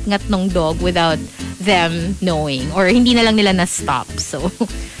lang, ginat-ngat nung dog without them knowing. Or hindi na lang nila na-stop. So,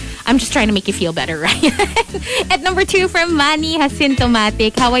 I'm just trying to make you feel better, right? At number 2 from Manny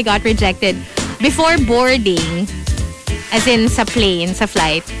Asymptomatic, How I Got Rejected. Before boarding, as in sa plane, sa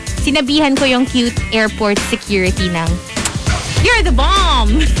flight, sinabihan ko yung cute airport security ng, "You're the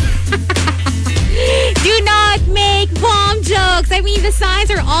bomb!" Do not make bomb jokes. I mean, the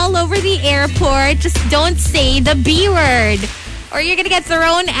signs are all over the airport. Just don't say the B word. Or you're gonna get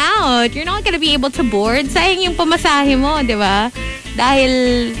thrown out. You're not gonna be able to board. Sayang yung pamasahe mo, di ba?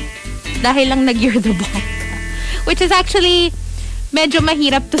 Dahil lang nag-you're the bomb ka. Which is actually medyo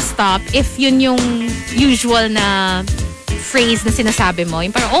mahirap to stop if yun yung usual na phrase na sinasabi mo.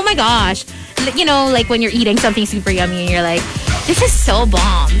 Yung parang, oh my gosh. You know, like when you're eating something super yummy and you're like, this is so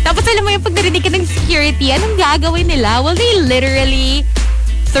bomb. Tapos alam mo yung pag narinig ka ng security, anong gagawin nila? Will they literally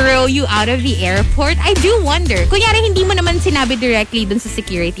throw you out of the airport? I do wonder. Kunyari, hindi mo naman sinabi directly dun sa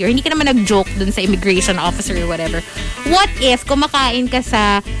security or hindi ka naman nag-joke dun sa immigration officer or whatever. What if kumakain ka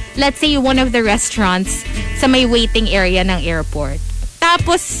sa, let's say, one of the restaurants sa may waiting area ng airport?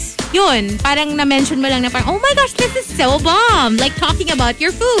 Tapos, yun, parang na-mention mo lang na parang, oh my gosh, this is so bomb. Like talking about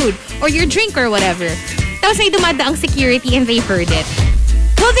your food or your drink or whatever. Tapos may dumadaang security and they heard it.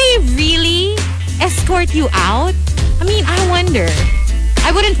 will they really escort you out? I mean, I wonder. I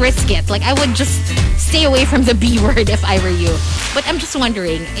wouldn't risk it. Like, I would just stay away from the B word if I were you. But I'm just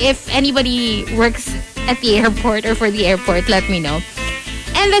wondering if anybody works at the airport or for the airport, let me know.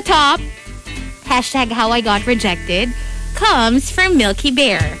 And the top, hashtag how I got rejected, comes from Milky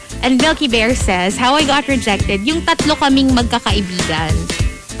Bear. And Milky Bear says, how I got rejected, yung tatlo kaming magkakaibigan.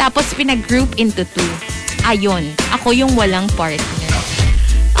 Tapos pinag-group into two. Ayun, ako yung walang partner.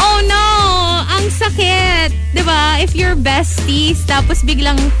 Oh no! Ang sakit! Diba? If you're besties, tapos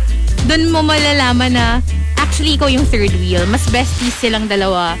biglang dun mo malalaman na actually ikaw yung third wheel. Mas besties silang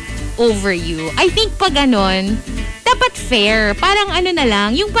dalawa over you. I think pag ganon, dapat fair. Parang ano na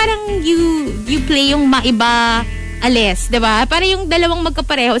lang, yung parang you play yung maiba alis, diba? Para yung dalawang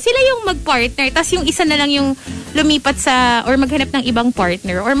magkapareho, sila yung mag-partner, tas yung isa na lang yung lumipat sa, or maghanap ng ibang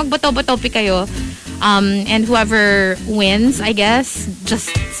partner, or magbato-batopi kayo. And whoever wins, I guess,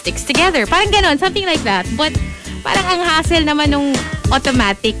 just sticks together. Parang ganon, something like that. But parang ang hassle naman nung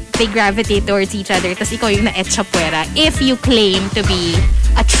automatic, they gravitate towards each other. Tas ikaw yung na-etcha puwera if you claim to be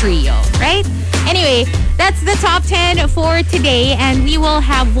a trio, right? Anyway, that's the top 10 for today. And we will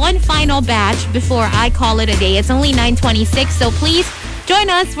have one final batch before I call it a day. It's only 9:26, so please join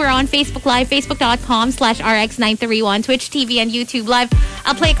us. We're on Facebook Live, facebook.com/RX931, Twitch TV, and YouTube Live.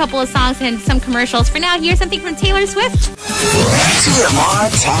 I'll play a couple of songs and some commercials. For now, here's something from Taylor Swift. TMR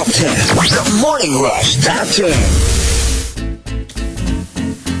Top 10. The Morning Rush Top 10.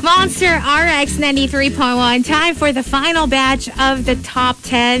 Monster RX 93.1. Time for the final batch of the top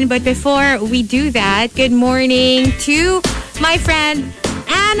 10. But before we do that, good morning to my friend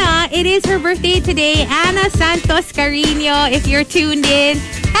Anna. It is her birthday today. Anna Santos Carino, if you're tuned in.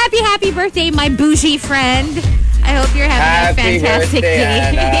 Happy birthday, my bougie friend. I hope you're having a fantastic day.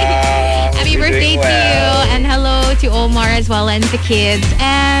 Happy birthday to you. And hello to Omar as well and the kids.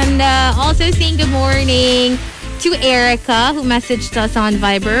 And also saying good morning to Erica, who messaged us on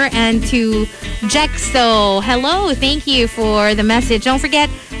Viber, and to Jexo. Hello, thank you for the message. Don't forget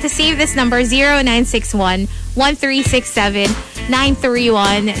to save this number,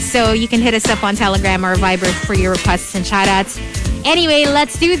 0961-1367-931, so you can hit us up on Telegram or Viber for your requests and shoutouts. Anyway,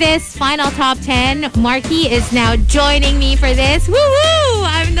 let's do this. Final top 10. Markki is now joining me for this. Woo-woo!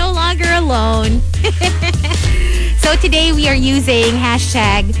 I'm no longer alone. So today we are using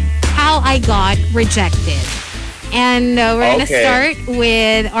hashtag how I got rejected. And we're going to start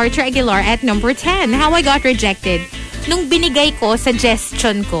with Archer Aguilar at number 10. How I got rejected. Nung binigay ko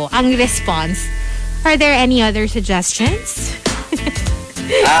suggestion ko, ang response, are there any other suggestions?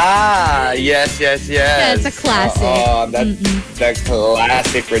 Yes. That's a classic. That's the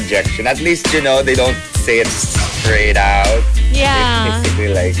classic rejection. At least, you know, they don't say it straight out. Yeah. They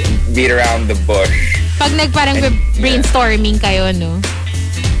basically like beat around the bush. Pag nagparang brainstorming kayo, no?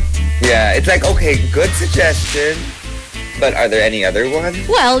 Yeah, it's like, okay, good suggestion, but are there any other ones?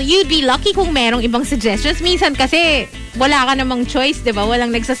 Well, you'd be lucky kung merong ibang suggestions. Minsan kasi, wala ka namang choice, diba? Walang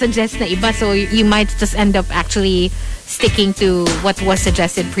nagsasuggest na iba, so you might just end up actually sticking to what was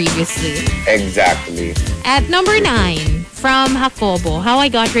suggested previously. Exactly. At number 9, from Jacobo, how I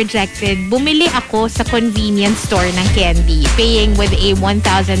got rejected, bumili ako sa convenience store ng candy, paying with a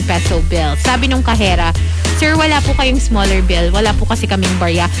 1,000 peso bill. Sabi nung kahera, sir, wala po kayong smaller bill. Wala po kasi kaming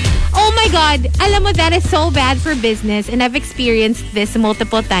barya. Oh my God! Alam mo, that is so bad for business, and I've experienced this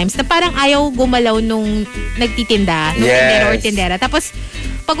multiple times na parang ayaw gumalaw nung nagtitinda, nung tindero or tindera. Tapos,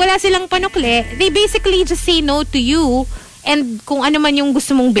 pag wala silang panukli, they basically just say no to you and kung ano man yung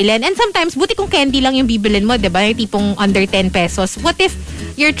gusto mong bilhin. And sometimes, buti kung candy lang yung bibilin mo, diba? Yung tipong under 10 pesos. What if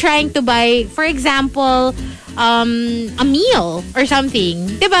you're trying to buy, for example, a meal or something?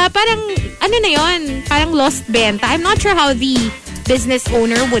 Diba? Parang, ano na yun? Parang lost benta. I'm not sure how the business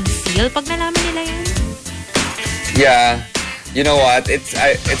owner would feel pag nalaman nila yun. Yeah. You know what? It's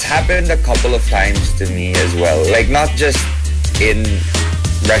happened a couple of times to me as well. Like, not just in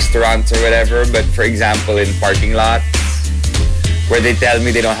restaurants or whatever, but for example, in parking lots, where they tell me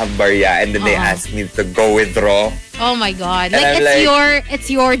they don't have barya and then they ask me to go withdraw. Oh my God. And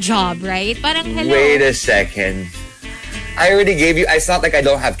It's your job, right? Parang, hello. Wait a second. I already gave you, it's not like I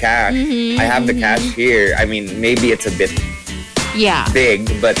don't have cash. I have the cash here. I mean, maybe it's a bit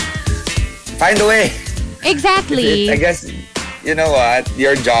big, but find a way. Exactly. I guess, you know what?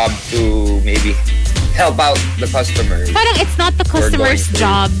 Your job to maybe help out the customer. Parang it's not the customer's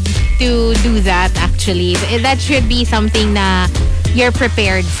job to do that actually. That should be something na you're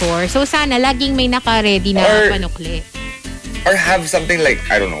prepared for. So sana laging may naka-ready na panukli. Or have something like,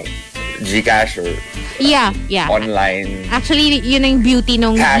 I don't know, GCash or yeah. online. Actually, yun ang beauty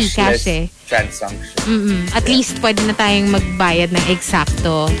nung cashless GCash eh. transaction. At least pwede na tayong magbayad ng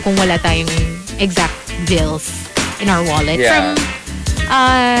eksakto kung wala tayong exact bills in our wallet. Yeah. From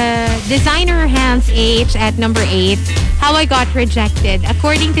Designer Hands H at number 8, how I got rejected.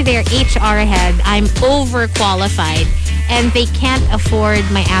 According to their HR head, I'm overqualified and they can't afford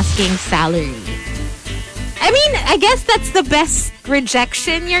my asking salary. I mean, I guess that's the best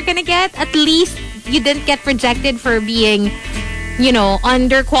rejection you're gonna get. At least you didn't get rejected for being,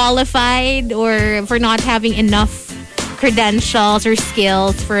 underqualified or for not having enough credentials or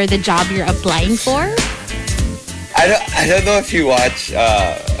skills for the job you're applying for. I don't know if you watch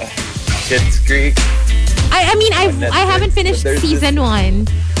Schitt's Creek. I mean, I haven't finished season 1.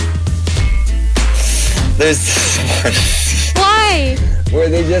 There's this one Why? where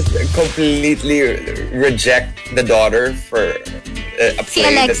they just completely reject the daughter for a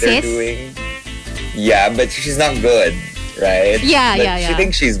play that they're doing. Yeah, but she's not good, right? Yeah, but yeah. She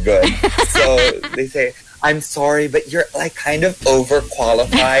thinks she's good. So they say, I'm sorry, but you're like kind of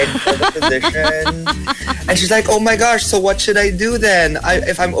overqualified for the position. And she's like, oh my gosh, so what should I do then?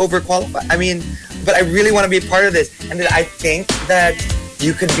 If I'm overqualified? I mean, but I really want to be a part of this. And then I think that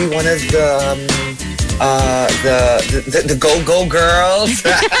you could be one of the go-go girls.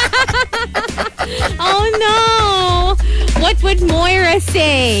 Oh no! What would Moira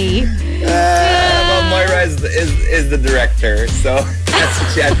say? Well, Moira is the director, so that's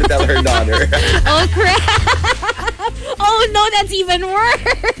what she had to tell her daughter. Oh crap! Oh no, that's even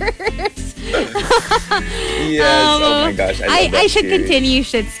worse. Yes. Oh my gosh, I should continue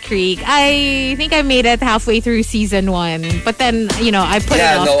Schitt's Creek. I think I made it halfway through season 1, but then I put it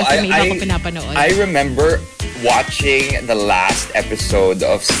off kasi may iba ko pinapanood. I remember watching the last episode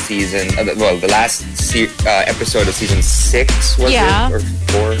of episode of season 6 was it, or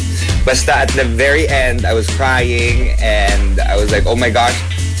 4? Basta at the very end, I was crying and I was like, oh my gosh,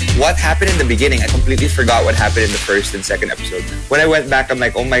 what happened in the beginning? I completely forgot what happened in the first and second episode. When I went back, I'm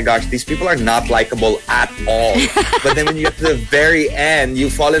like, oh my gosh, these people are not likable at all. But then when you get to the very end, you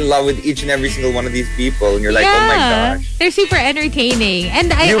fall in love with each and every single one of these people and you're like, oh my gosh. They're super entertaining.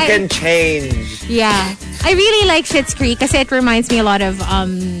 And you can change. Yeah. I really like Schitt's Creek kasi it reminds me a lot of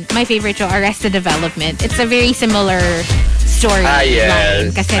my favorite show, Arrested Development. It's a very similar story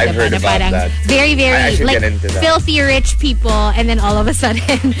line. Kasi I've heard about that. Very, very like filthy rich people and then all of a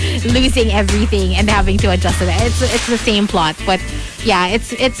sudden losing everything and having to adjust to that. It's the same plot, but yeah,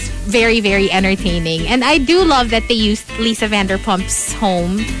 it's very, very entertaining. And I do love that they used Lisa Vanderpump's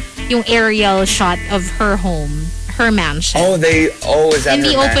home, yung aerial shot of her home. Her mansion. Is that in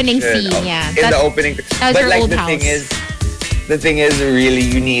the opening scene? Yeah, in the opening. That was her old the house. thing is, really,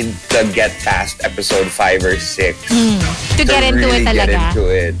 you need to get past episode 5 or 6 to get into really it talaga. Get into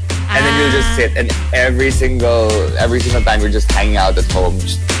it, and then you'll just sit and every single time you're just hanging out at home,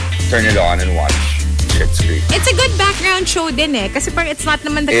 just turn it on and watch Schitt's Creek. It's a good background show din eh. Kasi parang it's not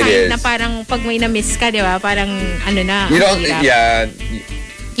naman the kind na parang pag may na-miss ka, di ba? Parang ano na. You don't,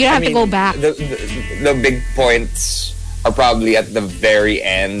 you don't have to go back. The big points are probably at the very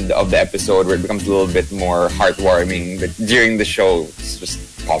end of the episode where it becomes a little bit more heartwarming. But during the show, it's just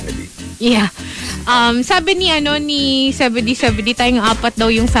comedy. Yeah. Sabi ni 70 tayong 4 daw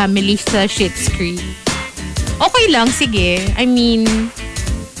yung family sa Schitt's Creek. Okay lang, sige. I mean,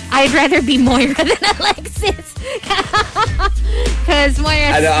 I'd rather be Moira than Alexis. Because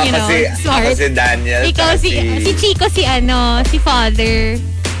Moira's, smart. Ako si Daniel. Ikaw si Chico si father.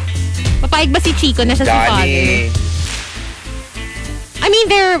 Papayag ba si Chico na siya si father? I mean,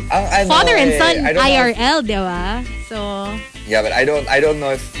 they're father and son IRL, di ba? So... Yeah, but I don't know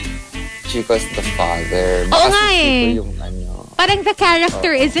if Chico's the father. Oo nga eh. Yung parang the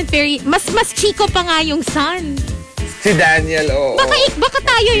character isn't very... Mas Chico pa nga yung son. Si Daniel, Baka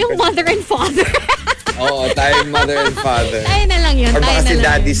tayo yung mother and father. Oo, tayo yung mother and father. Tayo na lang yun. Or baka si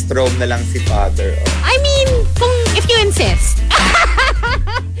Daddy Strom na lang si father. I mean, if you insist.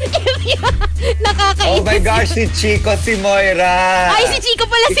 Nakakainis. Oh my gosh, si Chico, si Moira. Ay, si Chico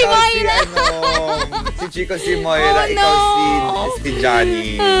pala si Moira. Si Chico, si Moira. Ikaw si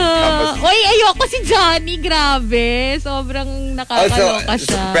Johnny. Ayoko si Johnny. Grabe. Sobrang nakakaloka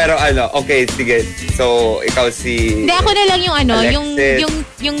siya. Pero okay, sige. So, ikaw si... Hindi, ako na lang yung Alexis.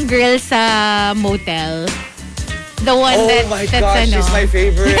 yung girl sa motel. The one that's my gosh, she's my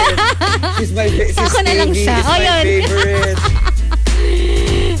favorite. She's my favorite. Ako na lang siya. My favorite.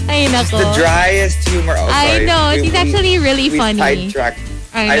 Ay, nako. The driest humor. I know. She's actually really funny. Sidetracked.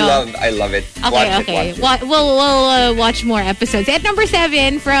 I love it. Okay. We'll watch more episodes. At number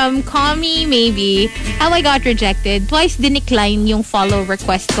 7, from Call Me Maybe, How I Got Rejected. Twice dinecline yung follow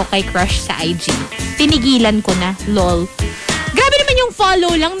request ko kay crush sa IG. Tinigilan ko na. Lol. Grabe naman yung yung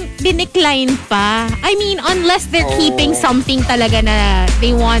follow lang, dinecline pa. I mean, unless they're keeping something talaga na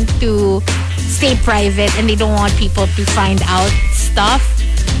they want to stay private and they don't want people to find out stuff.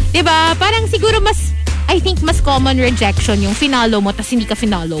 Diba? Parang siguro I think mas common rejection yung finalo mo tas hindi ka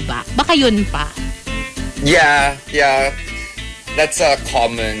finalo back. Baka yun pa. Yeah. That's a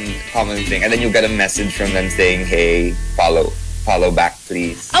common thing. And then you get a message from them saying, hey, follow back,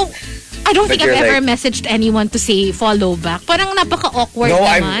 please. Oh, I don't think I've ever like, messaged anyone to say follow back. Parang napaka-awkward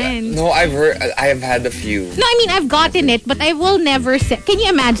naman. I have had a few. No, I mean, I've gotten it, but I will never say. Can you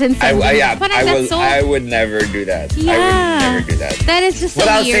imagine sending I would never do that. Yeah. I would never do that. That is just so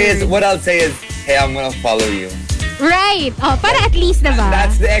weird. What I'll say is, hey, I'm gonna follow you. Right. Oh, para at least, diba?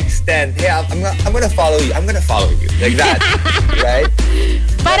 That's the extent. Hey, I'm gonna follow you. I'm gonna follow you. Like that. Right?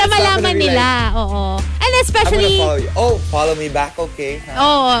 Para malaman nila. Oo. And especially... I'm gonna follow you. Oh, follow me back, okay.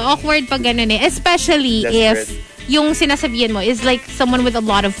 Awkward pag ganun eh. Especially if yung sinasabihan mo is like someone with a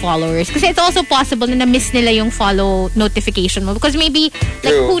lot of followers. Kasi it's also possible na na-miss nila yung follow notification mo. Because maybe,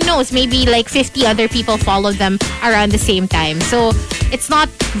 like, who knows, maybe like 50 other people follow them around the same time. So, it's not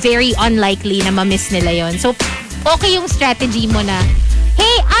very unlikely na ma-miss nila yon. So, okay yung strategy mo na,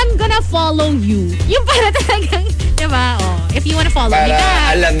 hey, I'm gonna follow you. Yung para talagang, diba? Oh, if you wanna follow me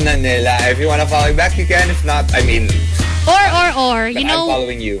back. Alam na nila. If you wanna follow me back, you can. If not, I mean... Or, you know... I'm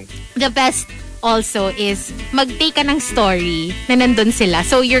following you. The best also is mag-take ka ng story na nandun sila.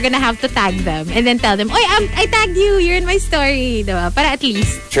 So, you're gonna have to tag them and then tell them, oy, I tagged you. You're in my story. Diba? Para at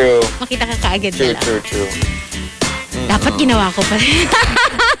least True. makita ka kaagad nila. True. Dapat ginawa ko pa rin.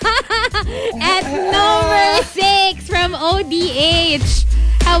 At number 6 from ODH,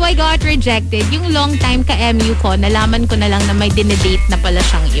 how I got rejected. Yung long time ka-MU ko, nalaman ko na lang na may dinedate na pala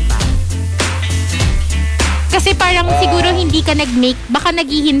siyang iba. Kasi parang siguro hindi ka nag-make, baka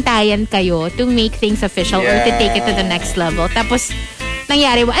naghihintayan kayo to make things official or to take it to the next level. Tapos,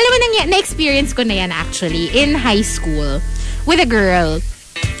 nangyari, alam mo, na-experience ko na yan actually in high school with a girl.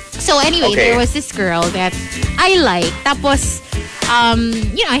 So anyway, there was this girl that I liked. Tapos,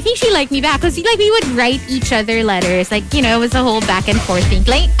 you know, I think she liked me back because like we would write each other letters. Like, you know, it was a whole back and forth thing.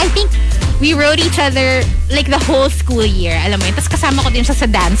 Like, I think we wrote each other like the whole school year. Alam mo yun. Tapos kasama ko din siya sa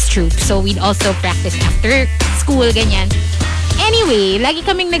dance troupe. So we'd also practice after school, ganyan. Anyway, lagi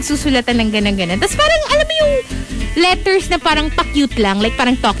kaming nagsusulatan ng ganun-ganun. Tapos parang, alam mo yung letters na parang pa-cute lang. Like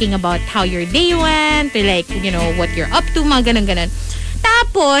parang talking about how your day went or like, you know, what you're up to, mga ganun-ganun.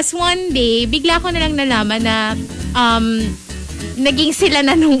 Tapos, one day, bigla ko na lang nalaman na naging sila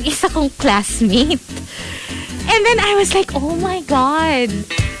na nung isa kong classmate. And then I was like, oh my God.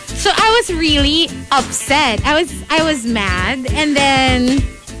 So I was really upset. I was mad. And then,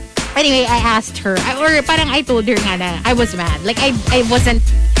 anyway, I asked her, or parang I told her nga na I was mad. Like, I wasn't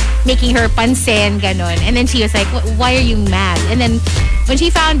making her pansin, ganon. And then she was like, why are you mad? And then, when she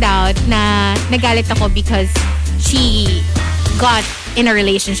found out na nagalit ako because she got in a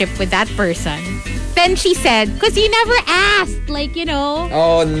relationship with that person, then she said, because you never asked, like, you know.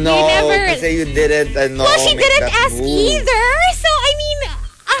 Oh, no. You never... Kasi you didn't, no, she didn't ask either. So, I mean,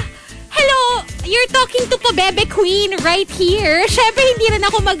 hello, you're talking to Pabebe Queen right here. Syempre, hindi rin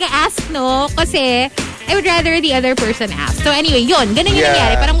ako mag-ask, no? Kasi, I would rather the other person ask. So, anyway, yun. Ganun yung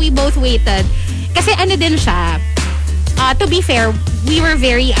nangyari. Parang we both waited. Kasi ano din siya, to be fair, we were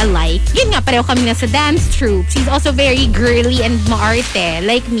very alike. Yun nga, pareho kami nasa dance troupe. She's also very girly and maarte,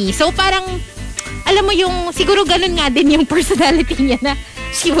 like me. So, parang, alam mo yung, siguro ganun nga din yung personality niya na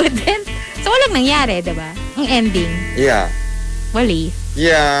she wouldn't. So, walang nangyari, diba? Ang ending. Yeah. Wali.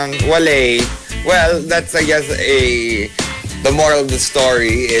 Yeah, wale. Well, that's, I guess, the moral of the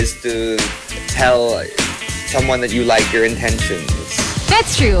story is to tell someone that you like your intentions.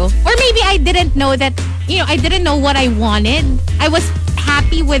 That's true. Or maybe I didn't know that, you know, I didn't know what I wanted. I was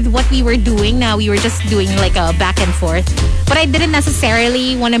happy with what we were doing. Now we were just doing like a back and forth. But I didn't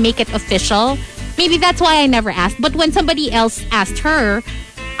necessarily want to make it official. Maybe that's why I never asked. But when somebody else asked her,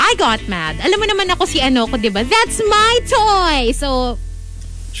 I got mad. Alam mo naman ako si ano ko, diba? That's my toy! So,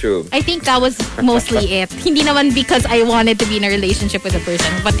 true. I think that was mostly it. Hindi naman because I wanted to be in a relationship with a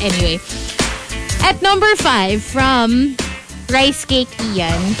person. But anyway. At number 5, from Rice Cake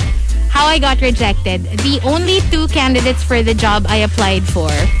Ian, how I got rejected. The only 2 candidates for the job I applied for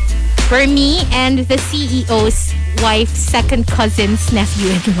were me and the CEO's wife's second cousin's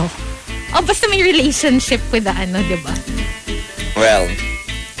nephew-in-law. Oh, basta may relationship with the ano, diba? Well,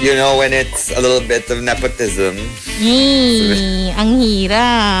 you know, when it's a little bit of nepotism. Ang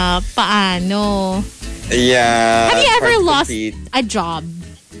hirap. Paano? Yeah. Have you ever lost a job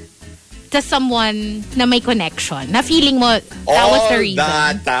to someone na may connection? Na feeling mo that was the reason?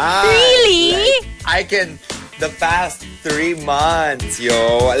 That time. Really? Like, I can, the past 3 months,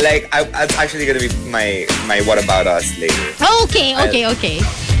 yo. Like, I'm actually gonna be my What About Us later. Okay.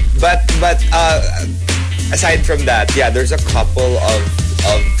 But aside from that, yeah, there's a couple of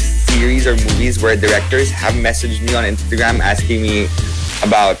series or movies where directors have messaged me on Instagram asking me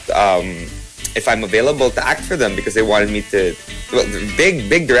about if I'm available to act for them because they wanted me to. Well,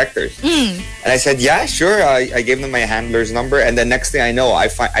 big directors. And I said, yeah, sure. I gave them my handler's number, and the next thing I know,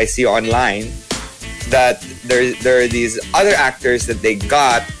 I see online that there are these other actors that they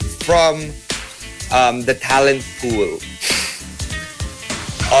got from the talent pool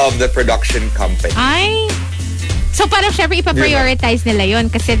of the production company. So parang syempre ipa-prioritize nila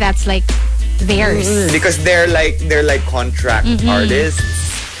yun kasi that's like theirs. Because they're like contract artists.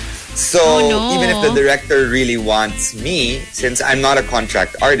 So even if the director really wants me, since I'm not a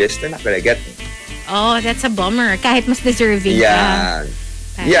contract artist, they're not gonna get me. Oh, that's a bummer. Kahit mas deserving ka.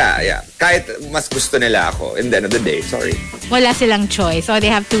 Yeah. Kahit mas gusto nila ako, in the end of the day, sorry. Wala silang choice. So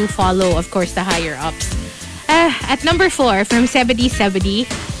they have to follow, of course, the higher ups. At number 4, from 70/70,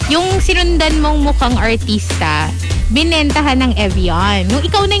 yung sinundan mong mukhang artista, binentahan ng Evian. Nung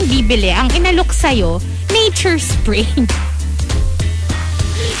ikaw na yung bibili, ang inalok sa'yo, nature spray.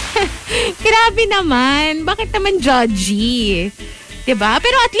 Grabe naman. Bakit naman judgy? Diba?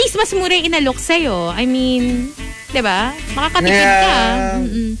 Pero at least mas mura yung inalok sa'yo. I mean, diba? Makakatipid ka.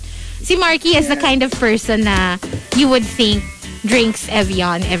 Si Markki is the kind of person na you would think drinks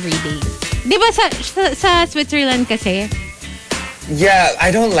Evian every day. Diba sa Switzerland kasi? Yeah,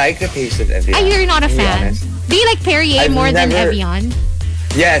 I don't like the taste of Evian. You're not a fan? Do you like Perrier more than Evian?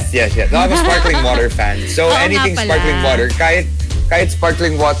 Yes. No, I'm a sparkling water fan. So anything sparkling water, kahit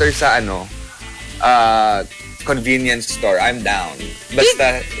sparkling water sa convenience store, I'm down.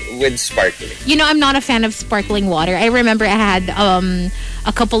 Basta with sparkling. You know, I'm not a fan of sparkling water. I remember I had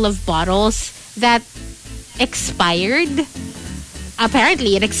a couple of bottles that expired.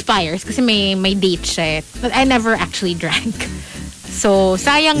 Apparently, it expires kasi may date siya. But I never actually drank. So,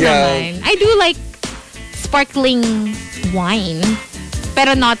 sayang naman. I do like sparkling wine.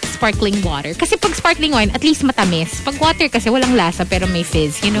 Pero not sparkling water. Kasi pag sparkling wine, at least matamis. Pag water kasi walang lasa pero may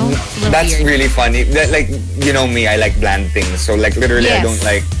fizz, you know? That's weird. Really funny. Like, you know me, I like bland things. So like literally, yes.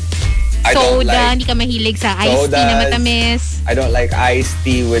 I don't like hindi ka mahilig sa iced tea na matamis. I don't like iced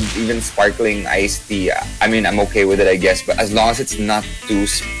tea with even sparkling iced tea. I mean, I'm okay with it, I guess. But as long as it's not too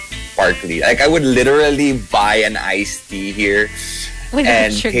sparkly. Like, I would literally buy an iced tea here without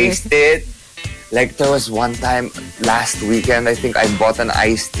and sugar. taste it. Like, there was one time last weekend, I think I bought an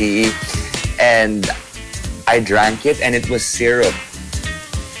iced tea and I drank it and it was syrup.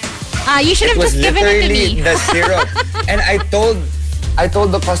 You should have just given it to me. The syrup. And I told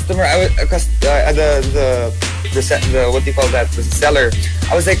the customer, the what do you call that? The seller.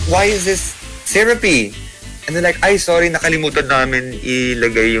 I was like, why is this syrupy? And they're like, ay, sorry, nakalimutan namin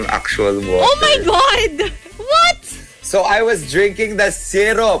ilagay yung actual water. Oh my God! What? So I was drinking the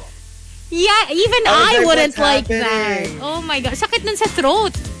syrup. Yeah, even I wouldn't like that. happening? Oh my God. Sakit nun sa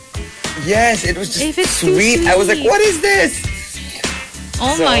throat. Yes, it was just If it's too sweet. I was like, what is this?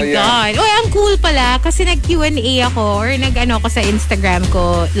 Oh So, my yeah. God. Uy, ang cool pala kasi nag-Q&A ako or nag-ano ako sa Instagram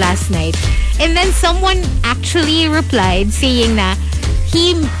ko last night. And then someone actually replied saying na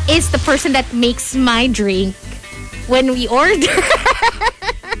he is the person that makes my drink when we order.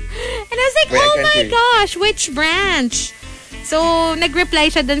 And I was like, Wait, I oh can't my hear you. gosh, which branch? So,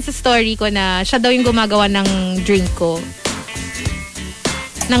 nag-reply siya dun sa story ko na siya daw yung gumagawa ng drink ko.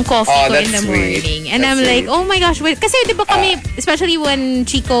 Ng coffee ko in the morning. And That's I'm like, sweet. oh my gosh, wait. Kasi di ba kami, especially when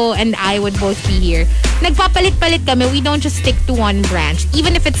Chico and I would both be here, nagpapalit-palit kami. We don't just stick to one branch.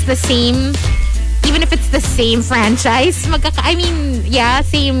 Even if it's the same franchise,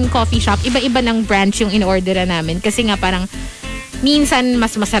 same coffee shop, iba-iba ng branch yung in-orderan namin. Kasi nga parang, minsan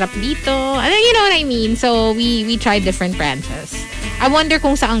mas masarap dito. You know what I mean? So, we try different branches. I wonder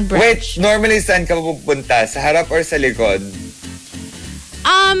kung saang branch. Wait, normally saan ka pupunta? Sa harap or sa likod?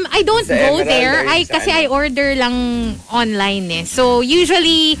 I don't Sa go Emerald there. or sa Kasi ano? I order lang online eh. So,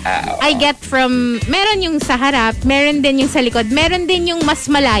 usually, I get meron yung sa harap, meron din yung sa likod, meron din yung mas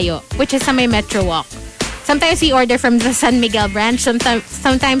malayo, which is sa may Metro Walk. Sometimes we order from the San Miguel branch,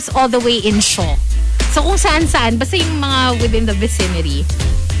 sometimes all the way in Shaw. So, kung saan-saan, basta yung mga within the vicinity,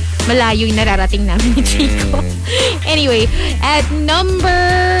 malayo yung nararating namin ni Chico. Anyway, at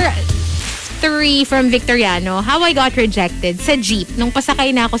number 3 from Victoriano, how I got rejected sa jeep nung pasakay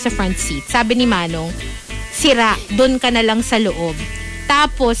na ako sa front seat. Sabi ni Manong, sira, dun ka na lang sa loob.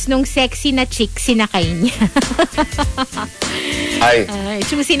 Tapos, nung sexy na chick, sinakay niya. Ay.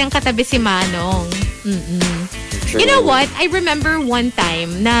 Choosy ng katabi si Manong. You know what? I remember one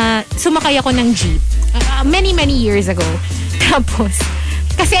time na sumakay ako ng jeep. Many years ago. Tapos,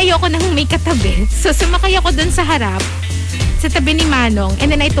 kasi ayoko nang may katabi. So, sumakay ako dun sa harap, sa tabi ni Manong.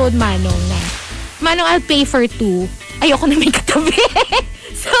 And then I told Manong na, Manong, I'll pay for 2. Ayoko na may katabi.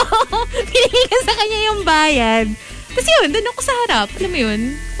 So, pinigay ko sa kanya yung bayad. Tapos yun, dun ako sa harap. Alam mo yun?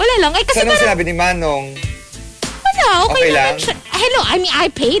 Wala lang. Ay, kasi Saan sinabi ni Manong? Wala, okay lang. siya. Hello, I mean, I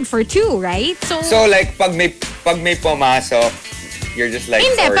paid for 2, right? So like, pag may pumasok, you're just like,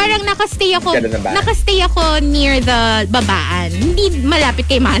 hindi, sorry. parang nakastay ako. Get in the back. Nakastay ako near the babaan. Hindi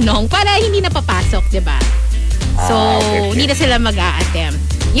malapit kay Manong para hindi na papasok, di ba? So, okay. hindi na sila mag-a-attempt.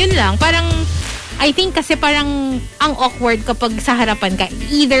 Yun lang, parang I think kasi parang ang awkward kapag sa harapan ka.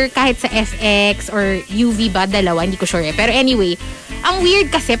 Either kahit sa FX or UV ba, dalawa, hindi ko sure eh. Pero anyway, ang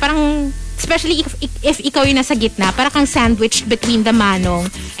weird kasi parang especially if ikaw yung nasa gitna, parang kang sandwiched between the Manong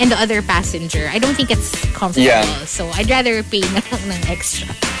and the other passenger. I don't think it's comfortable. Yeah. So, I'd rather pay na lang ng extra.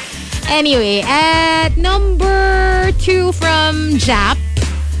 Anyway, at number 2 from Jap,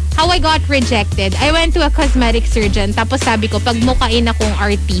 how I got rejected. I went to a cosmetic surgeon, tapos sabi ko, pag mukhain akong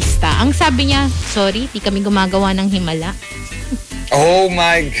artista. Ang sabi niya, sorry, di kami gumagawa ng himala. Oh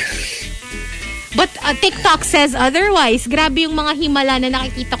my God. But TikTok says otherwise. Grabe yung mga himala na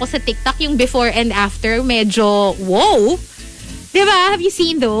nakikita ko sa TikTok, yung before and after, medyo, wow. Diba? Have you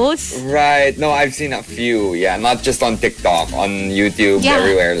seen those? Right. No, I've seen a few. Yeah, not just on TikTok, on YouTube,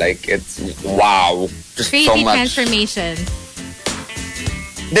 everywhere. Like, it's, wow. Just crazy so much. Transformation.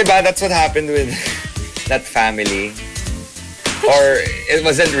 Diba? That's what happened with that family. Or it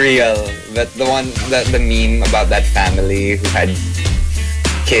wasn't real, but the meme about that family who had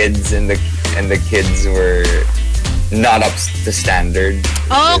kids and the kids were not up to standard.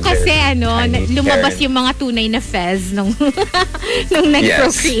 Oh, kasi lumabas yung mga tunay na fez nung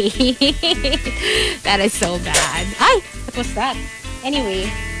nag-procreate. That is so bad. Ay, what was that?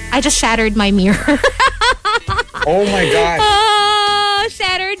 Anyway, I just shattered my mirror. Oh my gosh. Oh,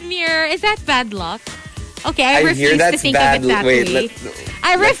 shattered mirror. Is that bad luck? Okay, I refuse to think of it that way.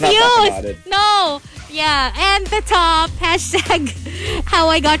 I refuse. Let's not talk about it. No. Yeah, and the top hashtag how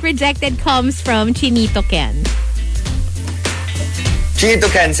I got rejected comes from Chinito Ken.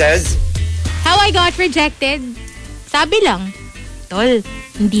 Chinito Ken says, how I got rejected, sabi lang, tol,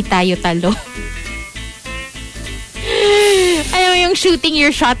 hindi tayo talo. Alam mo yung shooting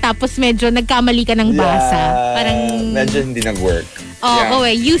your shot tapos medyo nagkamali ka ng basa. Parang medyo hindi nag-work. Oh,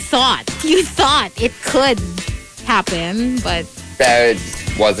 you thought it could happen, but it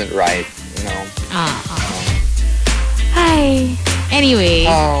wasn't right, you know. Hi. Anyway,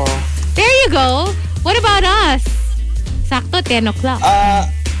 there you go. What about us? Sakto, 10 o'clock.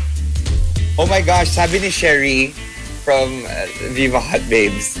 Oh my gosh, sabi ni Sherry from Viva Hot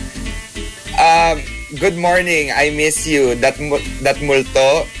Babes. Good morning, I miss you. That's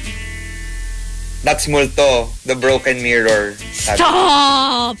multo, the broken mirror. Sabi.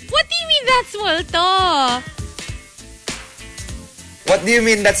 Stop! What do you mean that's multo? What do you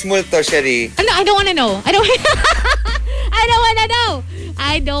mean that's multo, Sherry? I don't want to know. I don't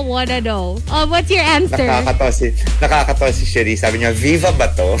want to know. Oh, what's your answer? Nakakatawa si Sherry. Sabi niya, Viva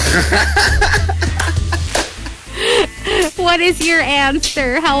ba to? What is your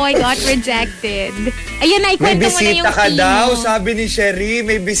answer? How I got rejected? Ayun, ikwento mo na yung ka tea daw, mo. sabi ni Sherry.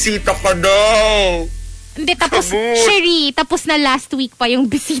 May bisita ka daw. Hindi, tapos, Sherry, tapos na last week pa yung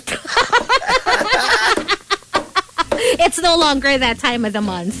bisita. It's no longer that time of the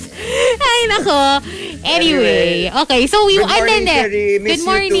month. Ay, nako. Anyway, okay. So, good morning, Sherry. Miss good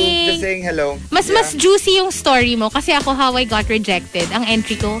morning. You too. Just saying hello. Mas juicy yung story mo kasi ako how I got rejected. Ang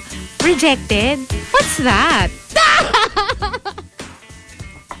entry ko, rejected? What's that?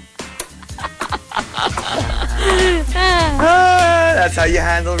 That's how you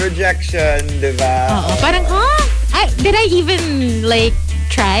handle rejection, diba? Parang, did I even,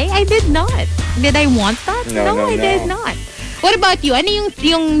 try? I did not. Did I want that? No, I did not. What about you? Ano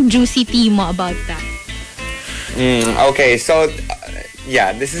yung juicy tea mo about that? Okay, so,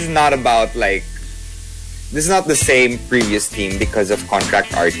 this is not about, this is not the same previous team because of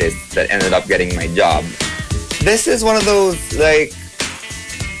contract artists that ended up getting my job. This is one of those,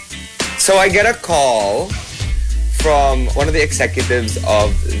 so I get a call from one of the executives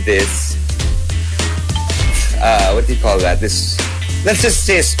of this, what do you call that? This, let's just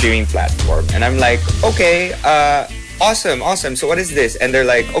say a streaming platform. And I'm like, okay, awesome. So what is this? And they're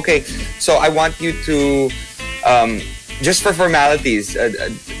like, okay, so I want you to, just for formalities,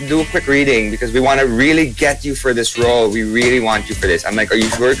 do a quick reading because we want to really get you for this role. We really want you for this. I'm like, are you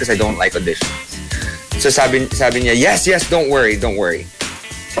sure? Because I don't like auditions. So sabi niya, yes, don't worry.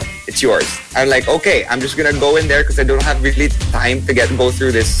 It's yours. I'm like, okay, I'm just gonna go in there because I don't have really time to go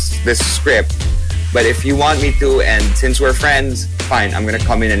through this script. But if you want me to, and since we're friends, fine, I'm gonna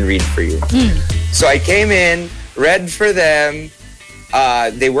come in and read for you. So I came in, read for them.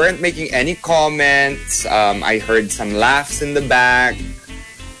 They weren't making any comments. I heard some laughs in the back.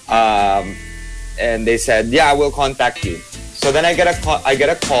 And they said, yeah, we'll contact you. So then I get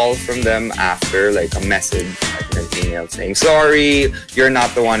a call from them after, like a message, like an email saying, sorry, you're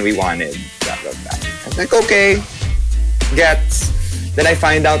not the one we wanted. Blah, blah, blah. I was like, okay, Then I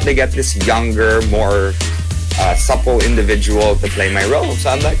find out they get this younger, more supple individual to play my role. So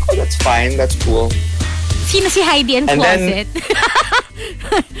I'm like, oh, that's fine, that's cool. Sino si Heidi in Closet?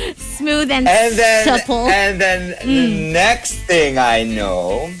 Smooth and supple. And then the next thing I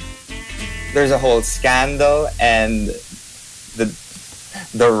know, there's a whole scandal and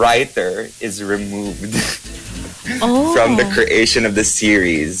the writer is removed from the creation of the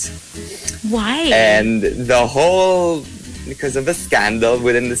series. Why? And because of the scandal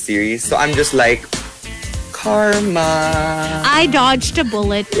within the series. So I'm just like, karma. I dodged a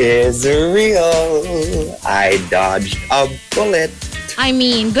bullet. Is real. I dodged a bullet. I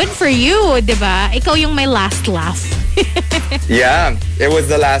mean, good for you, diba? Ikaw yung may last laugh. Yeah, it was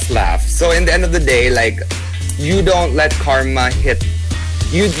the last laugh. So in the end of the day, like, you don't let karma hit.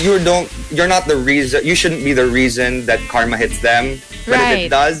 You're not the reason. You shouldn't be the reason that karma hits them. But if it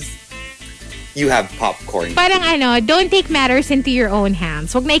does, you have popcorn. Parang don't take matters into your own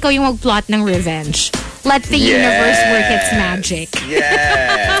hands. Huwag na ikaw yung mag-plot ng revenge. Let the universe work its magic.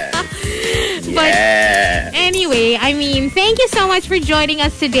 Yeah. But anyway, I mean, thank you so much for joining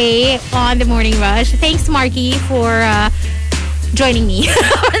us today on The Morning Rush. Thanks, Markki, for joining me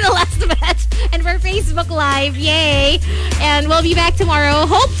for the last match and for Facebook Live. Yay! And we'll be back tomorrow.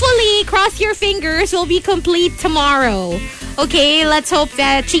 Hopefully, cross your fingers, we'll be complete tomorrow. Okay, let's hope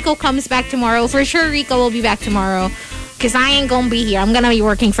that Chico comes back tomorrow. For sure, Rica will be back tomorrow. Because I ain't going to be here. I'm going to be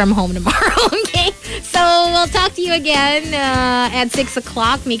working from home tomorrow, okay? So we'll talk to you again at 6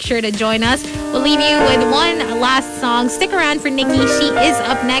 o'clock. Make sure to join us. We'll leave you with one last song. Stick around for Nikki. She is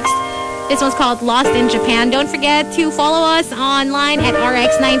up next. This one's called Lost in Japan. Don't forget to follow us online at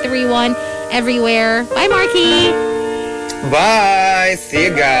RX931 everywhere. Bye, Markki. Bye. See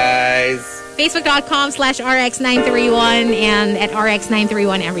you guys. Facebook.com/RX931 and at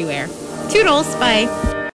RX931 everywhere. Toodles. Bye.